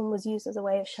 but this one was used as a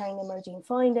way of sharing emerging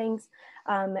findings.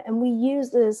 And we use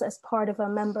this as part of a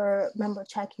member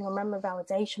checking or member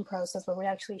validation process, where we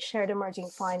actually shared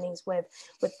emerging findings with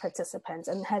participants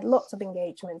and had lots of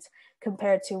engagement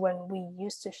compared to when we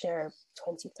used to share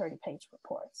 20, 30 page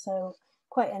reports. So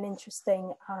quite an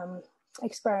interesting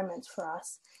experiment for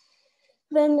us.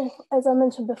 Then, as I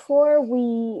mentioned before,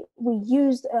 we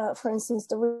used, for instance,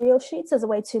 the RREAL sheets as a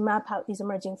way to map out these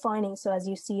emerging findings. So as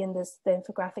you see in the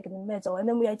infographic in the middle, and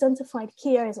then we identified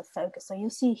key areas of focus. So you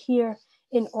see here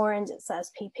in orange, it says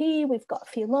PP. We've got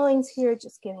a few lines here,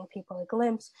 just giving people a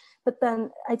glimpse. But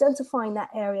then identifying that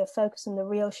area of focus in the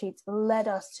RREAL sheets led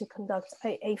us to conduct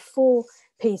a full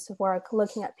piece of work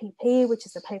looking at PP, which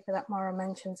is the paper that Mara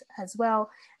mentioned as well.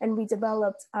 And we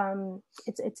developed,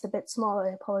 it's a bit smaller,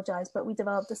 I apologize, but we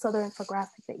developed this other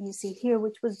infographic that you see here,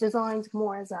 which was designed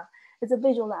more as a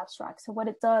visual abstract. So what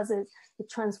it does is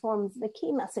it transforms the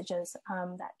key messages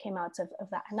that came out of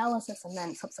that analysis and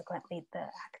then subsequently the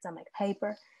academic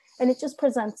paper. And it just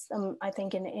presents them, I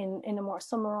think, in a more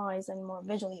summarized and more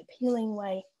visually appealing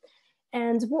way.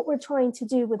 And what we're trying to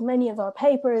do with many of our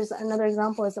papers, another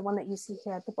example is the one that you see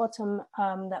here at the bottom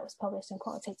that was published in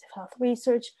Qualitative Health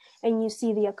Research. And you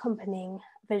see the accompanying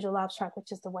visual abstract,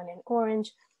 which is the one in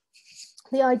orange.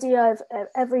 The idea of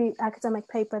every academic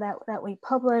paper that we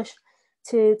publish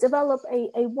to develop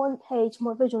a one-page,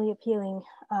 more visually appealing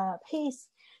piece,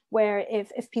 where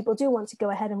if people do want to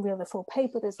go ahead and read the full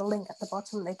paper, there's a link at the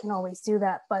bottom, they can always do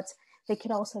that, but they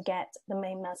can also get the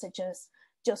main messages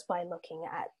just by looking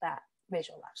at that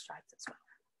visual abstract as well.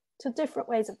 So different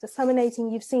ways of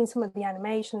disseminating. You've seen some of the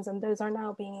animations, and those are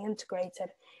now being integrated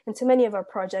into many of our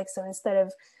projects. So instead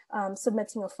of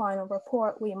submitting a final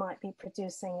report, we might be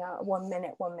producing a 1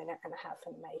 minute and a half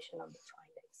animation on the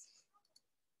findings.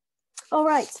 All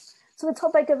right, so the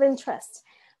topic of interest.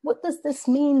 What does this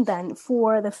mean then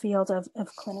for the field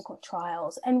of clinical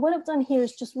trials? And what I've done here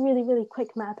is just really, really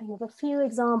quick mapping of a few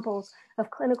examples of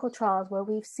clinical trials where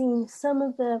we've seen some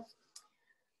of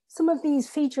these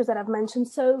features that I've mentioned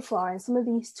so far, and some of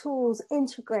these tools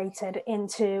integrated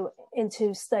into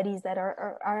studies that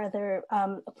are either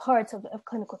a part of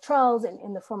clinical trials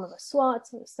in the form of a SWAT,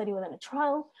 a study within a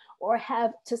trial, or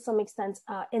have to some extent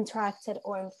interacted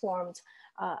or informed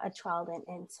a trial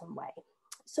in some way.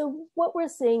 So what we're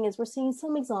seeing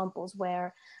some examples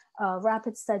where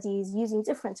rapid studies using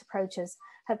different approaches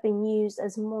have been used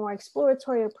as more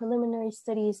exploratory or preliminary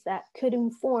studies that could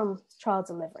inform trial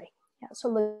delivery. Yeah, so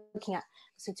looking at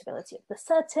the suitability of the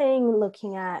setting,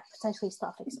 looking at potentially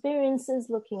staff experiences,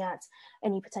 looking at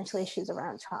any potential issues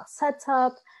around trial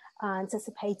setup,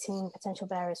 anticipating potential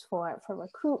barriers for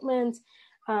recruitment,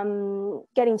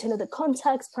 getting to know the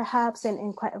context perhaps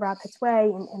in quite a rapid way,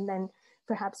 and then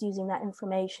perhaps using that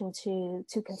information to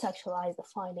contextualize the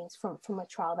findings from a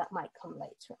trial that might come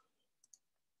later.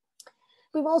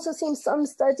 We've also seen some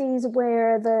studies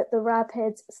where the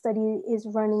rapid study is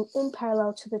running in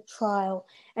parallel to the trial,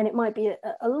 and it might be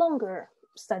a longer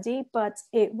study, but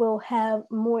it will have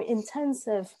more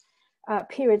intensive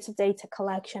periods of data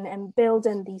collection and build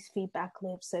in these feedback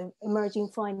loops. So emerging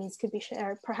findings could be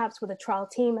shared perhaps with a trial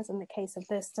team, as in the case of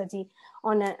this study,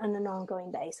 on an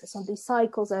ongoing basis. So these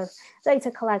cycles of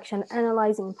data collection,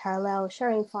 analyzing in parallel,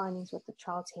 sharing findings with the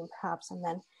trial team perhaps, and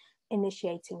then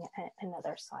initiating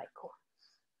another cycle.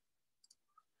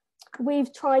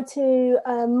 we've tried to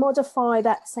modify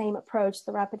that same approach,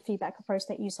 the rapid feedback approach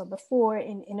that you saw before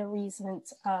in a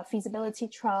recent feasibility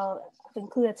trial. I've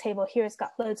included a table here, it's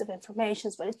got loads of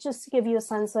information, but it's just to give you a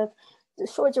sense of the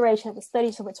short duration of the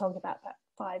study. So we're talking about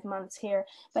 5 months here.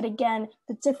 But again,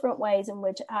 the different ways in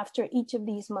which after each of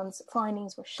these months,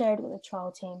 findings were shared with the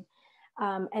trial team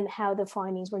and how the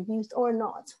findings were used or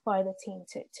not by the team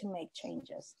to make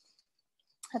changes.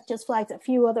 I've just flagged a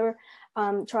few other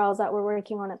trials that we're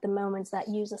working on at the moment that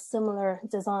use a similar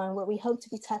design, where we hope to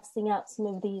be testing out some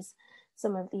of these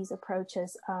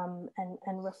approaches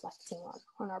and reflecting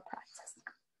on our practice.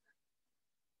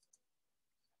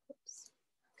 Oops.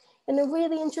 And a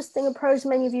really interesting approach,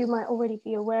 many of you might already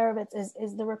be aware of it, is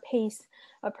the RREAL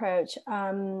approach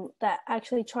that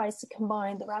actually tries to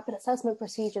combine the rapid assessment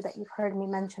procedure that you've heard me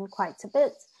mention quite a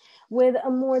bit with a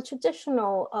more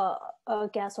traditional, I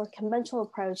guess, or conventional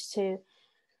approach to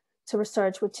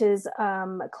research, which is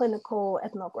clinical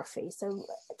ethnography. So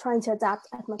trying to adapt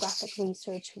ethnographic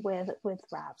research with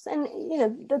RAPs. And, you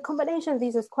know, the combination of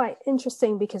these is quite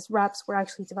interesting because RAPs were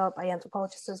actually developed by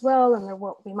anthropologists as well, and they're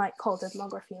what we might call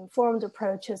ethnography-informed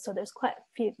approaches. So there's quite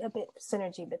a bit of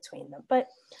synergy between them. But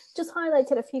just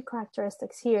highlighted a few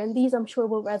characteristics here, and these I'm sure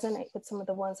will resonate with some of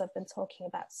the ones I've been talking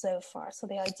about so far. So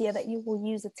the idea that you will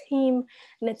use a team,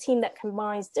 and a team that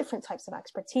combines different types of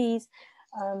expertise,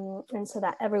 and so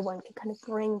that everyone can kind of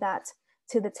bring that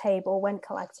to the table when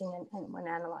collecting and when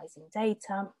analyzing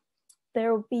data.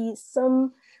 There will be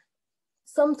some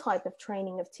type of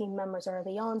training of team members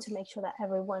early on to make sure that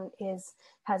everyone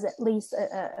has at least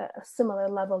a similar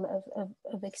level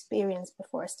of experience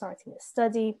before starting the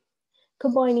study.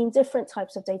 Combining different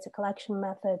types of data collection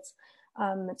methods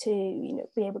to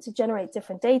be able to generate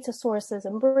different data sources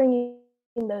and bringing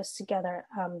those together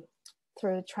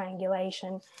through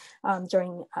triangulation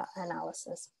during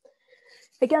analysis.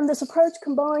 Again, this approach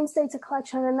combines data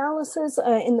collection and analysis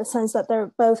in the sense that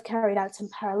they're both carried out in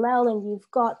parallel, and you've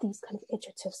got these kind of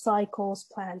iterative cycles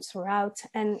planned throughout,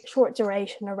 and short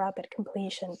duration or rapid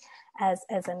completion as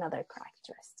another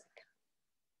characteristic.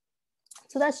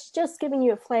 So that's just giving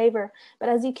you a flavor, but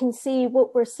as you can see,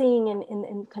 what we're seeing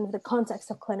in kind of the context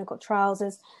of clinical trials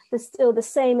is there's still the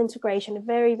same integration of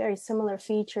very, very similar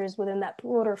features within that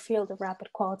broader field of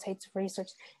rapid qualitative research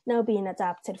now being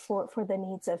adapted for the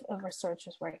needs of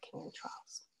researchers working in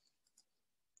trials.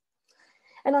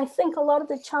 And I think a lot of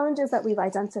the challenges that we've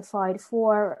identified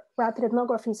for rapid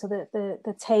ethnography, so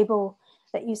the table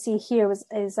that you see here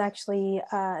is actually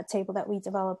a table that we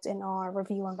developed in our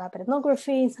review on rapid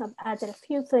ethnography. So I've added a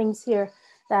few things here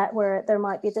where there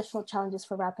might be additional challenges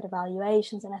for rapid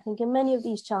evaluations. And I think in many of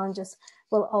these challenges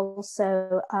will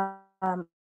also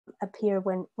appear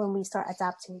when we start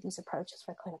adapting these approaches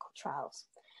for clinical trials.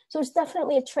 So there's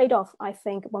definitely a trade-off, I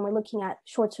think, when we're looking at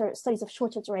studies of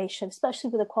shorter duration, especially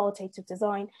with a qualitative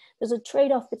design. There's a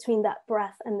trade-off between that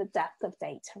breadth and the depth of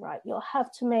data, right? You'll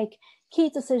have to make key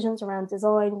decisions around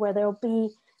design where there'll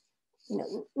be,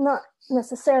 not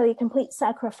necessarily a complete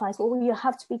sacrifice, but where you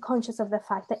have to be conscious of the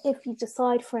fact that if you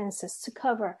decide, for instance, to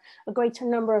cover a greater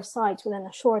number of sites within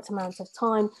a short amount of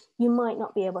time, you might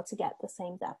not be able to get the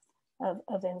same depth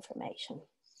of information.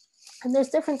 And there's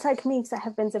different techniques that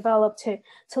have been developed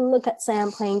to look at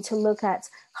sampling, to look at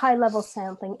high-level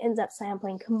sampling, in-depth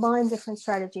sampling, combine different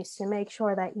strategies to make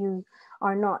sure that you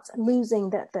are not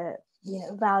losing the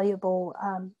valuable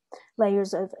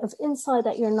layers of insight,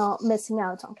 that you're not missing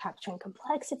out on capturing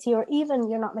complexity, or even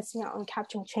you're not missing out on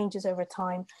capturing changes over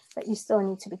time, that you still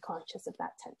need to be conscious of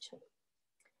that tension.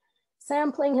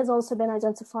 Sampling has also been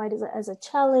identified as a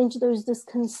challenge. There's this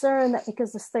concern that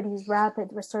because the study is rapid,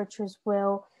 researchers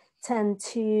will tend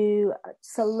to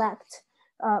select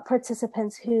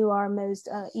participants who are most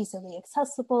easily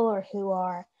accessible, or who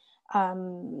are, I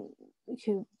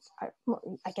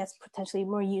guess, potentially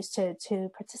more used to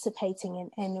participating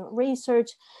in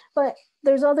research. But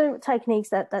there's other techniques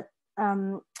that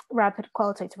rapid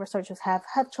qualitative researchers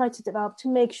have tried to develop to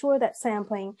make sure that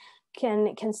sampling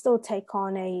can still take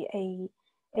on a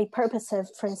purposive,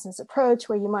 for instance, approach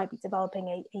where you might be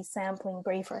developing a sampling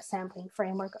brief or a sampling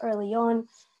framework early on,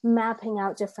 mapping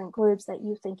out different groups that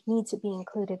you think need to be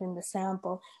included in the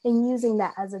sample, and using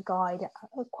that as a guide,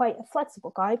 quite a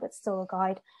flexible guide, but still a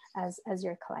guide as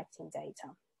you're collecting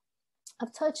data.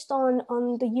 I've touched on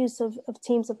the use of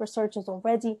teams of researchers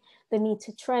already, the need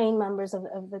to train members of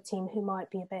the team who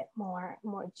might be a bit more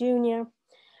junior.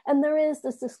 And there is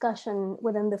this discussion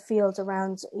within the field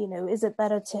around, is it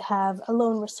better to have a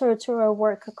lone researcher or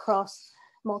work across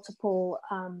multiple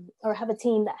or have a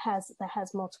team that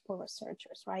has multiple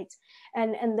researchers, right?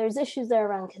 And there's issues there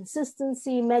around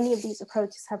consistency. Many of these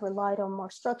approaches have relied on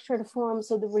more structured forms.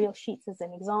 So the RREAL sheets is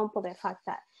an example. The fact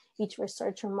that each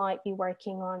researcher might be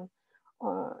working on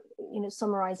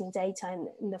summarizing data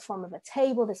in the form of a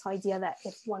table. This idea that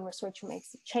if one researcher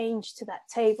makes a change to that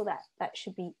table, that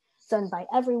should be done by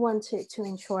everyone to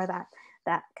ensure that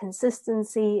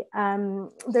consistency.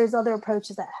 There's other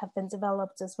approaches that have been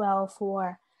developed as well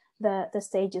for the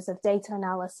stages of data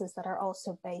analysis that are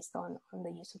also based on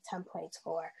the use of templates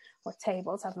or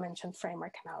tables. I've mentioned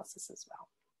framework analysis as well.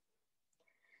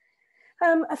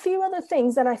 A few other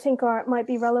things that I think might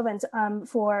be relevant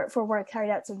for work carried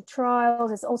out in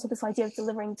trials is also this idea of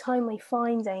delivering timely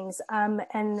findings. And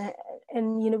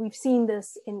we've seen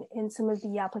this in some of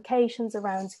the applications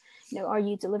around, are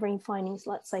you delivering findings,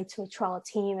 let's say, to a trial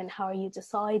team, and how are you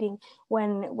deciding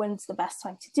when's the best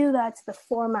time to do that, the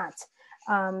format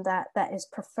that is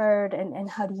preferred, and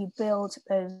how do you build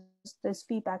those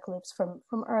feedback loops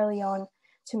from early on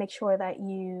to make sure that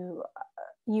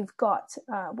you've got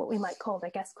what we might call, I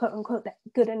guess, quote unquote, that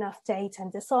good enough data,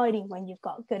 and deciding when you've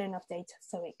got good enough data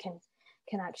so it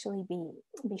can actually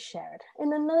be shared.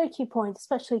 And another key point,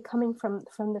 especially coming from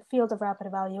the field of rapid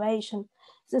evaluation,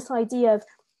 is this idea of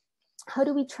how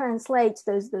do we translate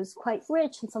those quite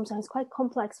rich and sometimes quite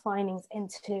complex findings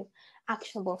into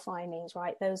actionable findings,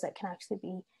 right? Those that can actually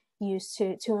be used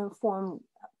to inform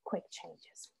quick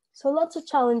changes. So lots of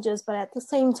challenges, but at the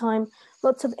same time,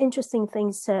 lots of interesting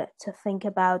things to think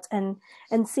about, and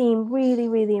seeing really,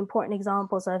 really important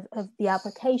examples of the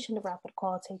application of rapid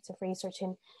qualitative research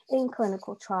in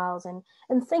clinical trials, and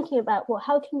thinking about, well,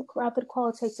 how can rapid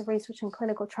qualitative research in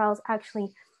clinical trials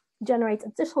actually generate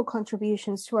additional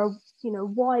contributions to our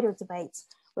wider debates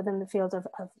within the field of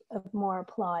more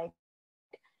applied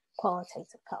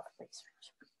qualitative health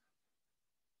research.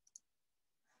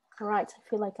 All right, I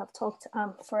feel like I've talked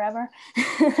forever.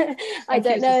 I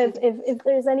don't know if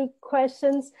there's any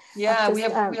questions. Yeah, we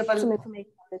have some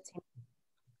information on the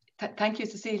team. Thank you,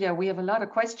 Cecilia. We have a lot of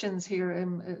questions here,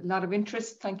 a lot of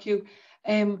interest. Thank you.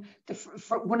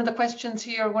 For one of the questions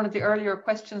here, one of the earlier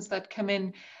questions that came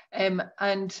in,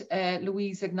 and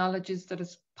Louise acknowledges that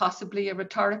it's possibly a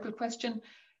rhetorical question.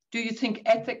 Do you think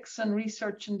ethics and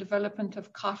research and development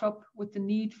have caught up with the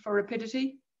need for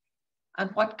rapidity? And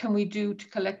what can we do to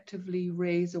collectively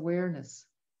raise awareness?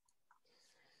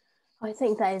 I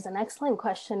think that is an excellent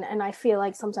question. And I feel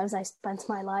like sometimes I spent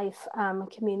my life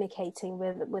communicating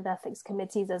with ethics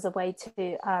committees as a way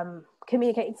to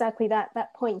communicate exactly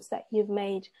that point that you've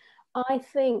made. I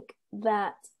think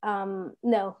that,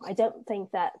 no, I don't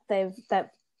think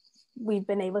that we've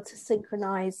been able to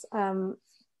synchronize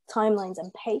timelines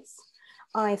and pace.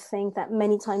 I think that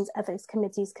many times ethics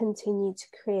committees continue to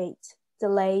create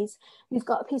delays. We've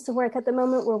got a piece of work at the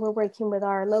moment where we're working with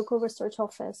our local research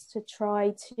office to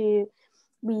try to,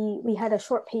 we had a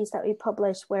short piece that we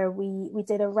published where we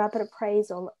did a rapid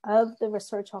appraisal of the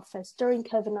research office during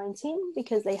COVID-19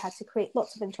 because they had to create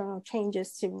lots of internal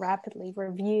changes to rapidly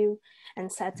review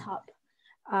and set up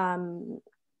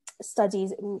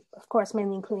studies, of course,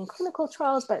 mainly including clinical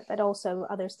trials, but also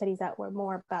other studies that were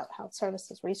more about health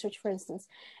services research, for instance,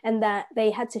 and that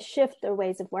they had to shift their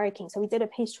ways of working. So we did a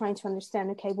piece trying to understand,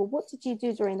 okay, well, what did you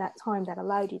do during that time that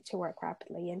allowed you to work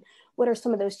rapidly? And what are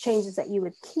some of those changes that you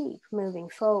would keep moving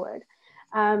forward?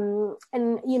 And,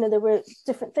 there were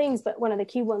different things, but one of the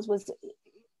key ones was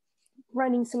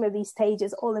running some of these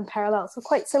stages all in parallel. So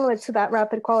quite similar to that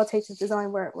rapid qualitative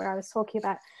design where I was talking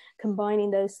about combining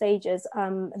those stages,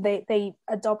 they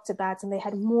adopted that, and they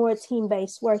had more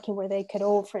team-based working where they could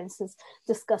all, for instance,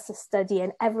 discuss a study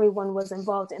and everyone was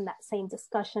involved in that same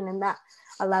discussion, and that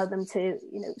allowed them to,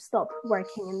 stop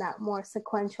working in that more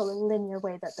sequential and linear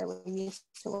way that they were used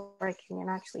to working and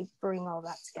actually bring all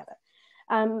that together.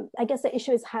 I guess the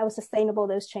issue is how sustainable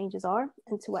those changes are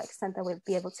and to what extent they would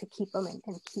be able to keep them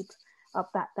and keep up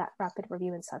that rapid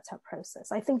review and setup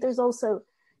process. I think there's also,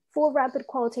 for rapid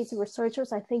qualitative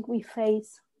researchers, I think we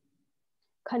face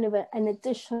kind of an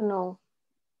additional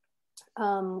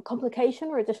complication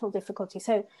or additional difficulty.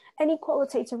 So any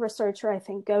qualitative researcher, I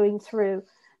think, going through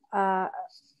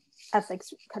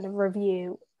ethics kind of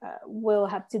review will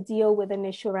have to deal with an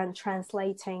issue around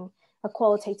translating a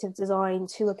qualitative design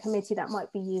to a committee that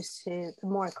might be used to the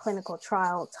more clinical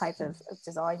trial type of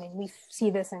design. And we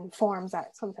see this in forms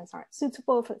that sometimes aren't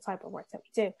suitable for the type of work that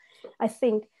we do. I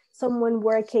think someone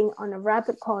working on a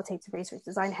rapid qualitative research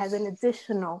design has an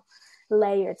additional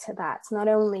layer to that, not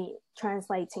only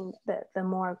translating the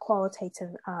more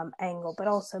qualitative angle, but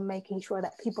also making sure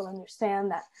that people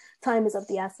understand that time is of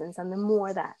the essence, and the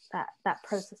more that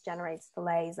process generates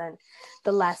delays, and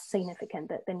the less significant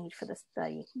that the need for the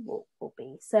study will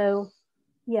be. So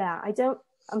yeah,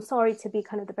 I'm sorry to be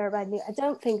kind of the bearer of bad news. I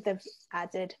don't think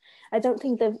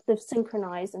they've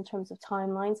synchronized in terms of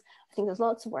timelines. I think there's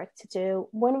lots of work to do.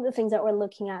 One of the things that we're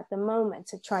looking at the moment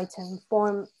to try to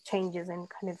inform changes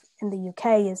in the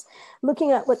UK is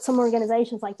looking at what some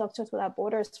organizations like Doctors Without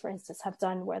Borders, for instance, have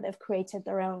done, where they've created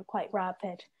their own quite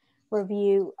rapid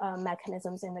review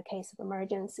mechanisms in the case of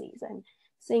emergencies, and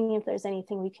seeing if there's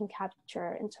anything we can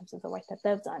capture in terms of the work that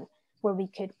they've done, where we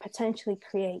could potentially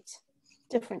create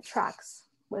different tracks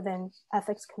within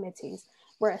ethics committees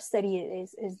where a study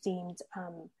is deemed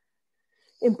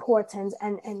important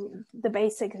and the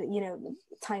basic,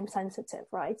 time sensitive,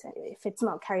 right? If it's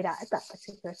not carried out at that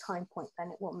particular time point,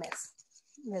 then it will miss.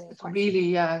 Really important.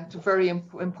 Really, it's a very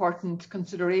important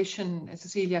consideration,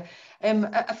 Cecilia.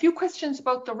 A few questions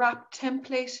about the RAP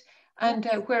template and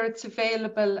where it's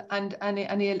available, and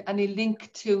any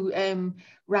link to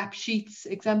RAP sheets,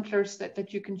 exemplars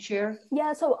that you can share.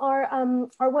 Yeah, so our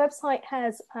website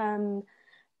has some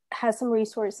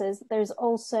resources. There's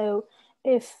also,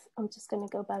 I'm just going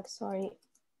to go back, sorry.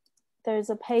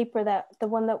 There's a paper the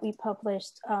one that we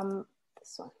published,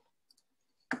 this one,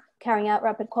 Carrying Out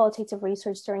Rapid Qualitative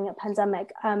Research During a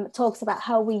Pandemic, talks about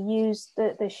how we use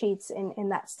the sheets in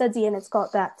that study, and it's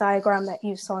got that diagram that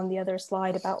you saw on the other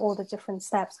slide about all the different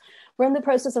steps. We're in the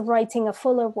process of writing a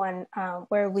fuller one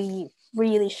where we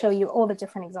really show you all the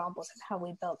different examples of how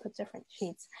we built the different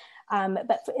sheets.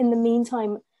 But in the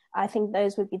meantime, I think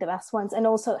those would be the best ones, and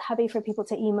also happy for people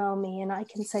to email me and I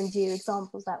can send you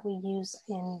examples that we use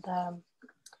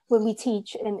when we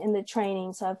teach in the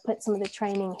training. So I've put some of the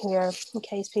training here in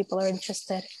case people are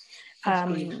interested.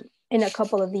 In a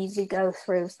couple of these, we go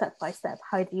through step by step.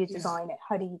 How do you design it?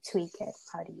 How do you tweak it?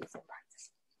 How do you use it in practice?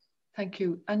 Thank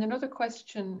you. And another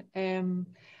question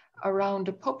around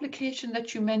a publication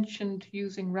that you mentioned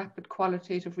using rapid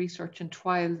qualitative research and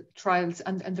trials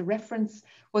and the reference.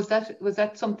 Was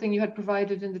that something you had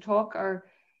provided in the talk, or?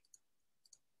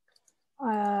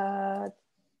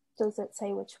 Does it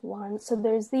say which one? So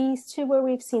there's these two where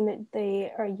we've seen that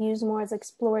they are used more as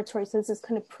exploratory. So this is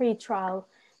kind of pre-trial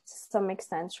to some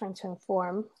extent, trying to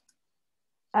inform.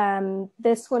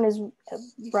 This one is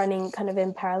running kind of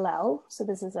in parallel. So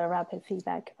this is a rapid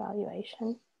feedback evaluation,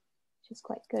 which is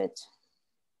quite good.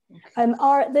 Okay.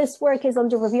 This work is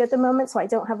under review at the moment, so I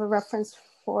don't have a reference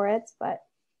for it, but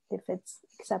if it's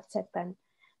accepted, then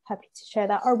happy to share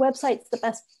that. Our website's the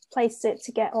best place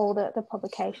to get all the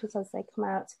publications as they come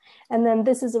out. And then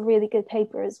this is a really good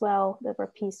paper as well, the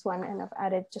Rapise one, and I've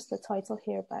added just the title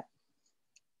here, but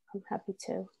I'm happy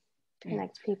to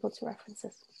connect people to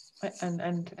references.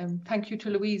 And thank you to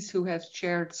Louise, who has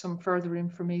shared some further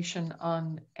information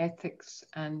on ethics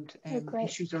and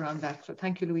issues around that. So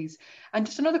thank you, Louise. And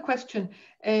just another question.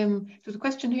 There's a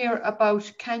question here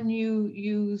about, can you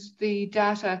use the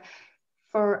data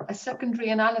for a secondary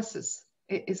analysis?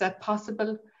 Is that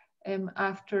possible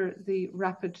after the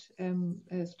rapid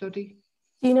study?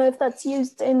 Do you know if that's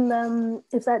used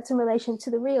if that's in relation to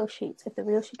the REAL sheet, if the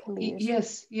REAL sheet can be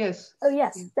used? Yes. Oh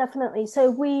yes, definitely. So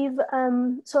we've,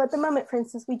 so at the moment, for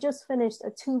instance, we just finished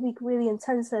a 2-week really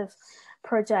intensive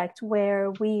project where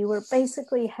we were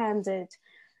basically handed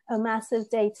a massive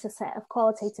data set of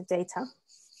qualitative data,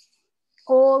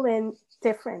 all in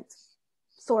different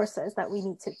sources that we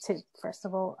need to first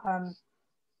of all,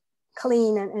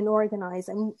 clean and organize.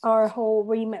 And our whole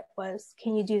remit was,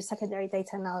 can you do secondary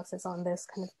data analysis on this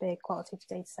kind of big qualitative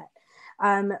data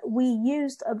set? We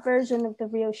used a version of the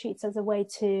REAL sheets as a way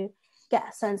to get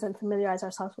a sense and familiarize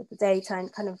ourselves with the data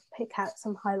and kind of pick out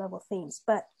some high level themes.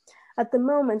 But at the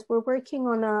moment, we're working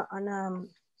on an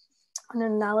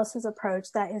analysis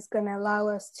approach that is going to allow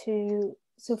us to,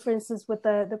 so for instance, with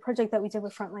the project that we did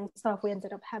with frontline staff, we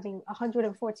ended up having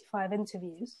 145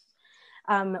 interviews,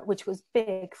 which was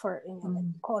big for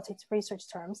qualitative research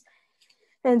terms.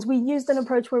 And we used an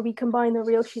approach where we combine the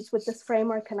REAL sheets with this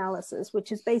framework analysis,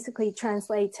 which is basically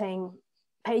translating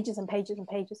pages and pages and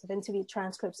pages of interview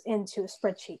transcripts into a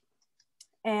spreadsheet.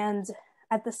 And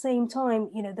at the same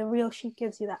time, the REAL sheet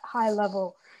gives you that high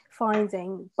level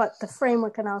finding, but the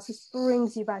framework analysis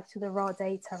brings you back to the raw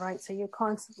data, right? So you're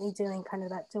constantly doing kind of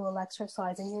that dual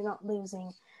exercise and you're not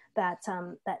losing that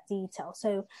detail.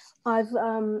 So I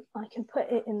can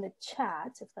put it in the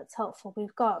chat if that's helpful.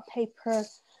 We've got a paper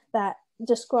that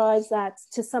describes that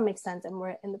to some extent, and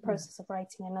we're in the process of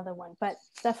writing another one. But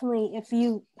definitely, if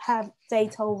you have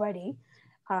data already,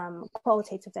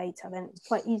 qualitative data, then it's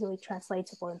quite easily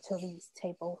translatable into these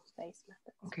table-based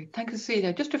methods. Okay, thank you,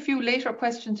 Cecilia. Just a few later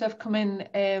questions have come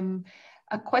in.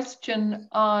 A question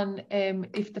on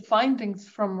if the findings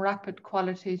from rapid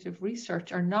qualitative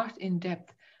research are not in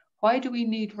depth, why do we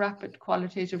need rapid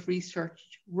qualitative research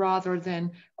rather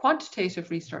than quantitative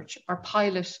research or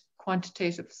pilot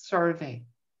quantitative survey?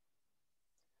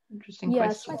 Interesting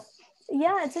question.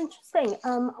 Yeah, it's interesting.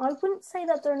 I wouldn't say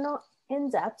that they're not in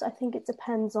depth. I think it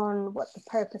depends on what the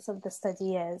purpose of the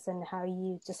study is and how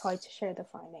you decide to share the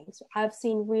findings. I've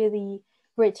seen really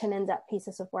rich and in-depth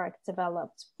pieces of work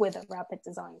developed with a rapid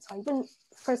design. So I wouldn't,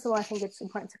 first of all, I think it's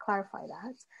important to clarify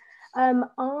that.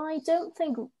 I don't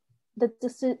think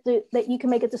that you can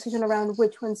make a decision around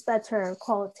which one's better,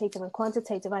 qualitative or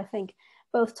quantitative. I think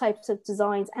both types of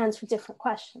designs answer different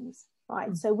questions,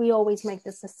 right? So we always make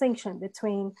this distinction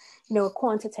between, you know, a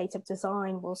quantitative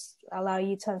design will allow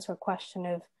you to answer a question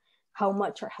of how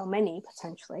much or how many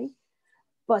potentially,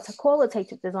 but a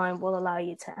qualitative design will allow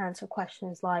you to answer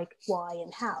questions like why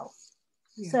and how.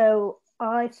 Yeah. So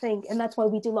I think, and that's why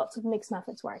we do lots of mixed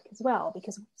methods work as well,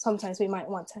 because sometimes we might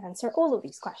want to answer all of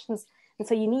these questions. And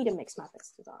so you need a mixed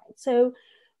methods design. So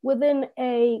within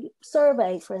a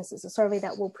survey, for instance, a survey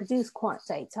that will produce quant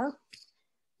data,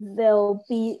 there'll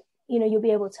be, you know, you'll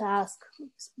be able to ask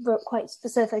quite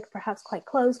specific, perhaps quite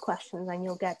close questions, and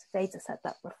you'll get a data set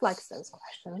that reflects those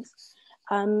questions.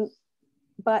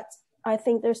 But I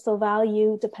think there's still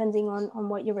value, depending on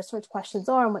what your research questions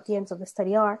are and what the aims of the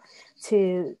study are,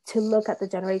 to look at the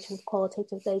generation of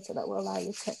qualitative data that will allow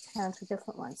you to answer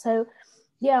different ones. So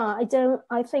yeah,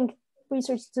 I think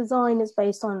research design is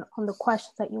based on the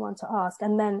questions that you want to ask,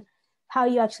 and then how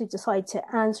you actually decide to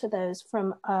answer those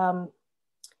from,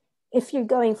 if you're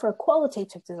going for a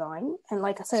qualitative design, and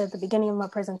like I said at the beginning of my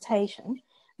presentation,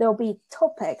 there'll be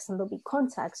topics and there'll be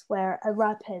contexts where a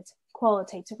rapid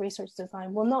qualitative research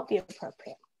design will not be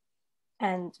appropriate.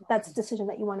 And that's a decision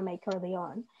that you want to make early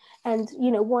on. And,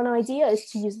 you know, one idea is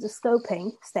to use the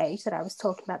scoping stage that I was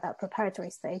talking about, that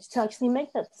preparatory stage, to actually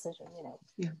make that decision, you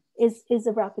know, is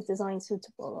a rapid design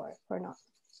suitable or not?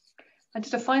 And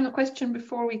just a final question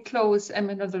before we close,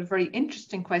 another very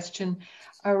interesting question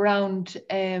around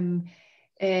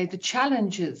the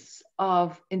challenges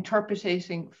of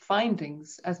interpreting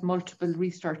findings as multiple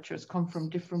researchers come from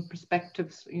different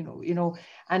perspectives, you know,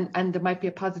 and there might be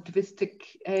a positivistic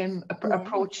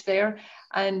approach there.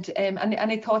 And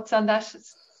any thoughts on that,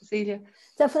 Cecilia?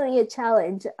 Definitely a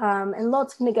challenge, and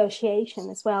lots of negotiation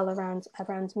as well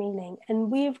around meaning. And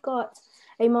we've got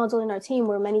a model in our team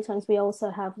where many times we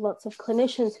also have lots of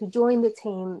clinicians who join the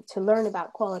team to learn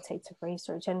about qualitative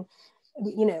research. And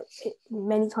you know,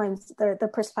 many times the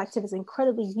perspective is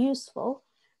incredibly useful,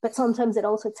 but sometimes it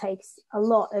also takes a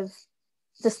lot of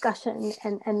discussion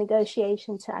and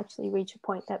negotiation to actually reach a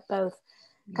point that both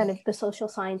kind of the social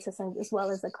scientists and as well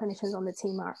as the clinicians on the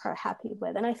team are happy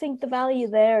with. And I think the value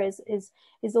there is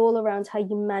all around how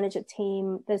you manage a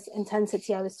team, this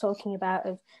intensity I was talking about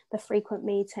of the frequent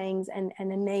meetings and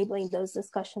enabling those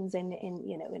discussions in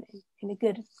a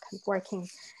good kind of working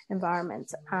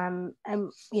environment. And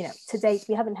you know, to date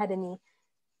we haven't had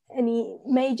any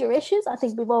major issues. I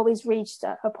think we've always reached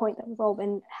a point that we've all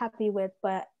been happy with,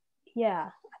 but yeah,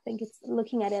 I think it's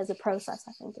looking at it as a process,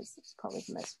 I think is probably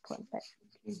the most important bit.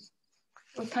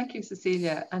 Well, thank you,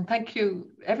 Cecilia, and thank you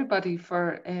everybody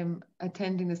for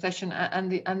attending the session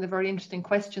and the very interesting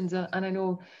questions. And I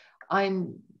know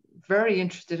I'm very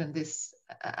interested in this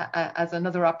as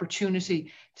another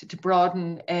opportunity to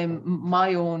broaden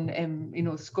my own you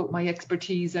know, scope, my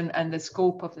expertise and the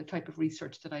scope of the type of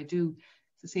research that I do,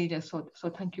 Cecilia. So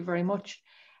thank you very much.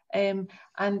 So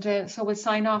we'll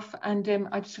sign off, and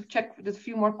I just check, there's a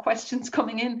few more questions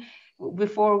coming in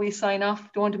before we sign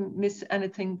off. Don't want to miss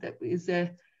anything that is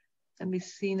let me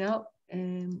see now.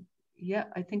 Yeah,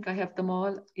 I think I have them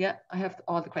all. Yeah, I have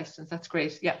all the questions. That's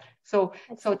great. Yeah, so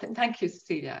thank you,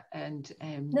 Cecilia, and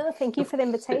no, thank you for the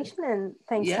invitation, and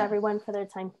thanks to everyone for their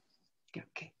time.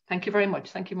 Okay, thank you very much.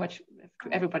 Thank you much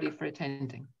everybody for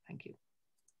attending.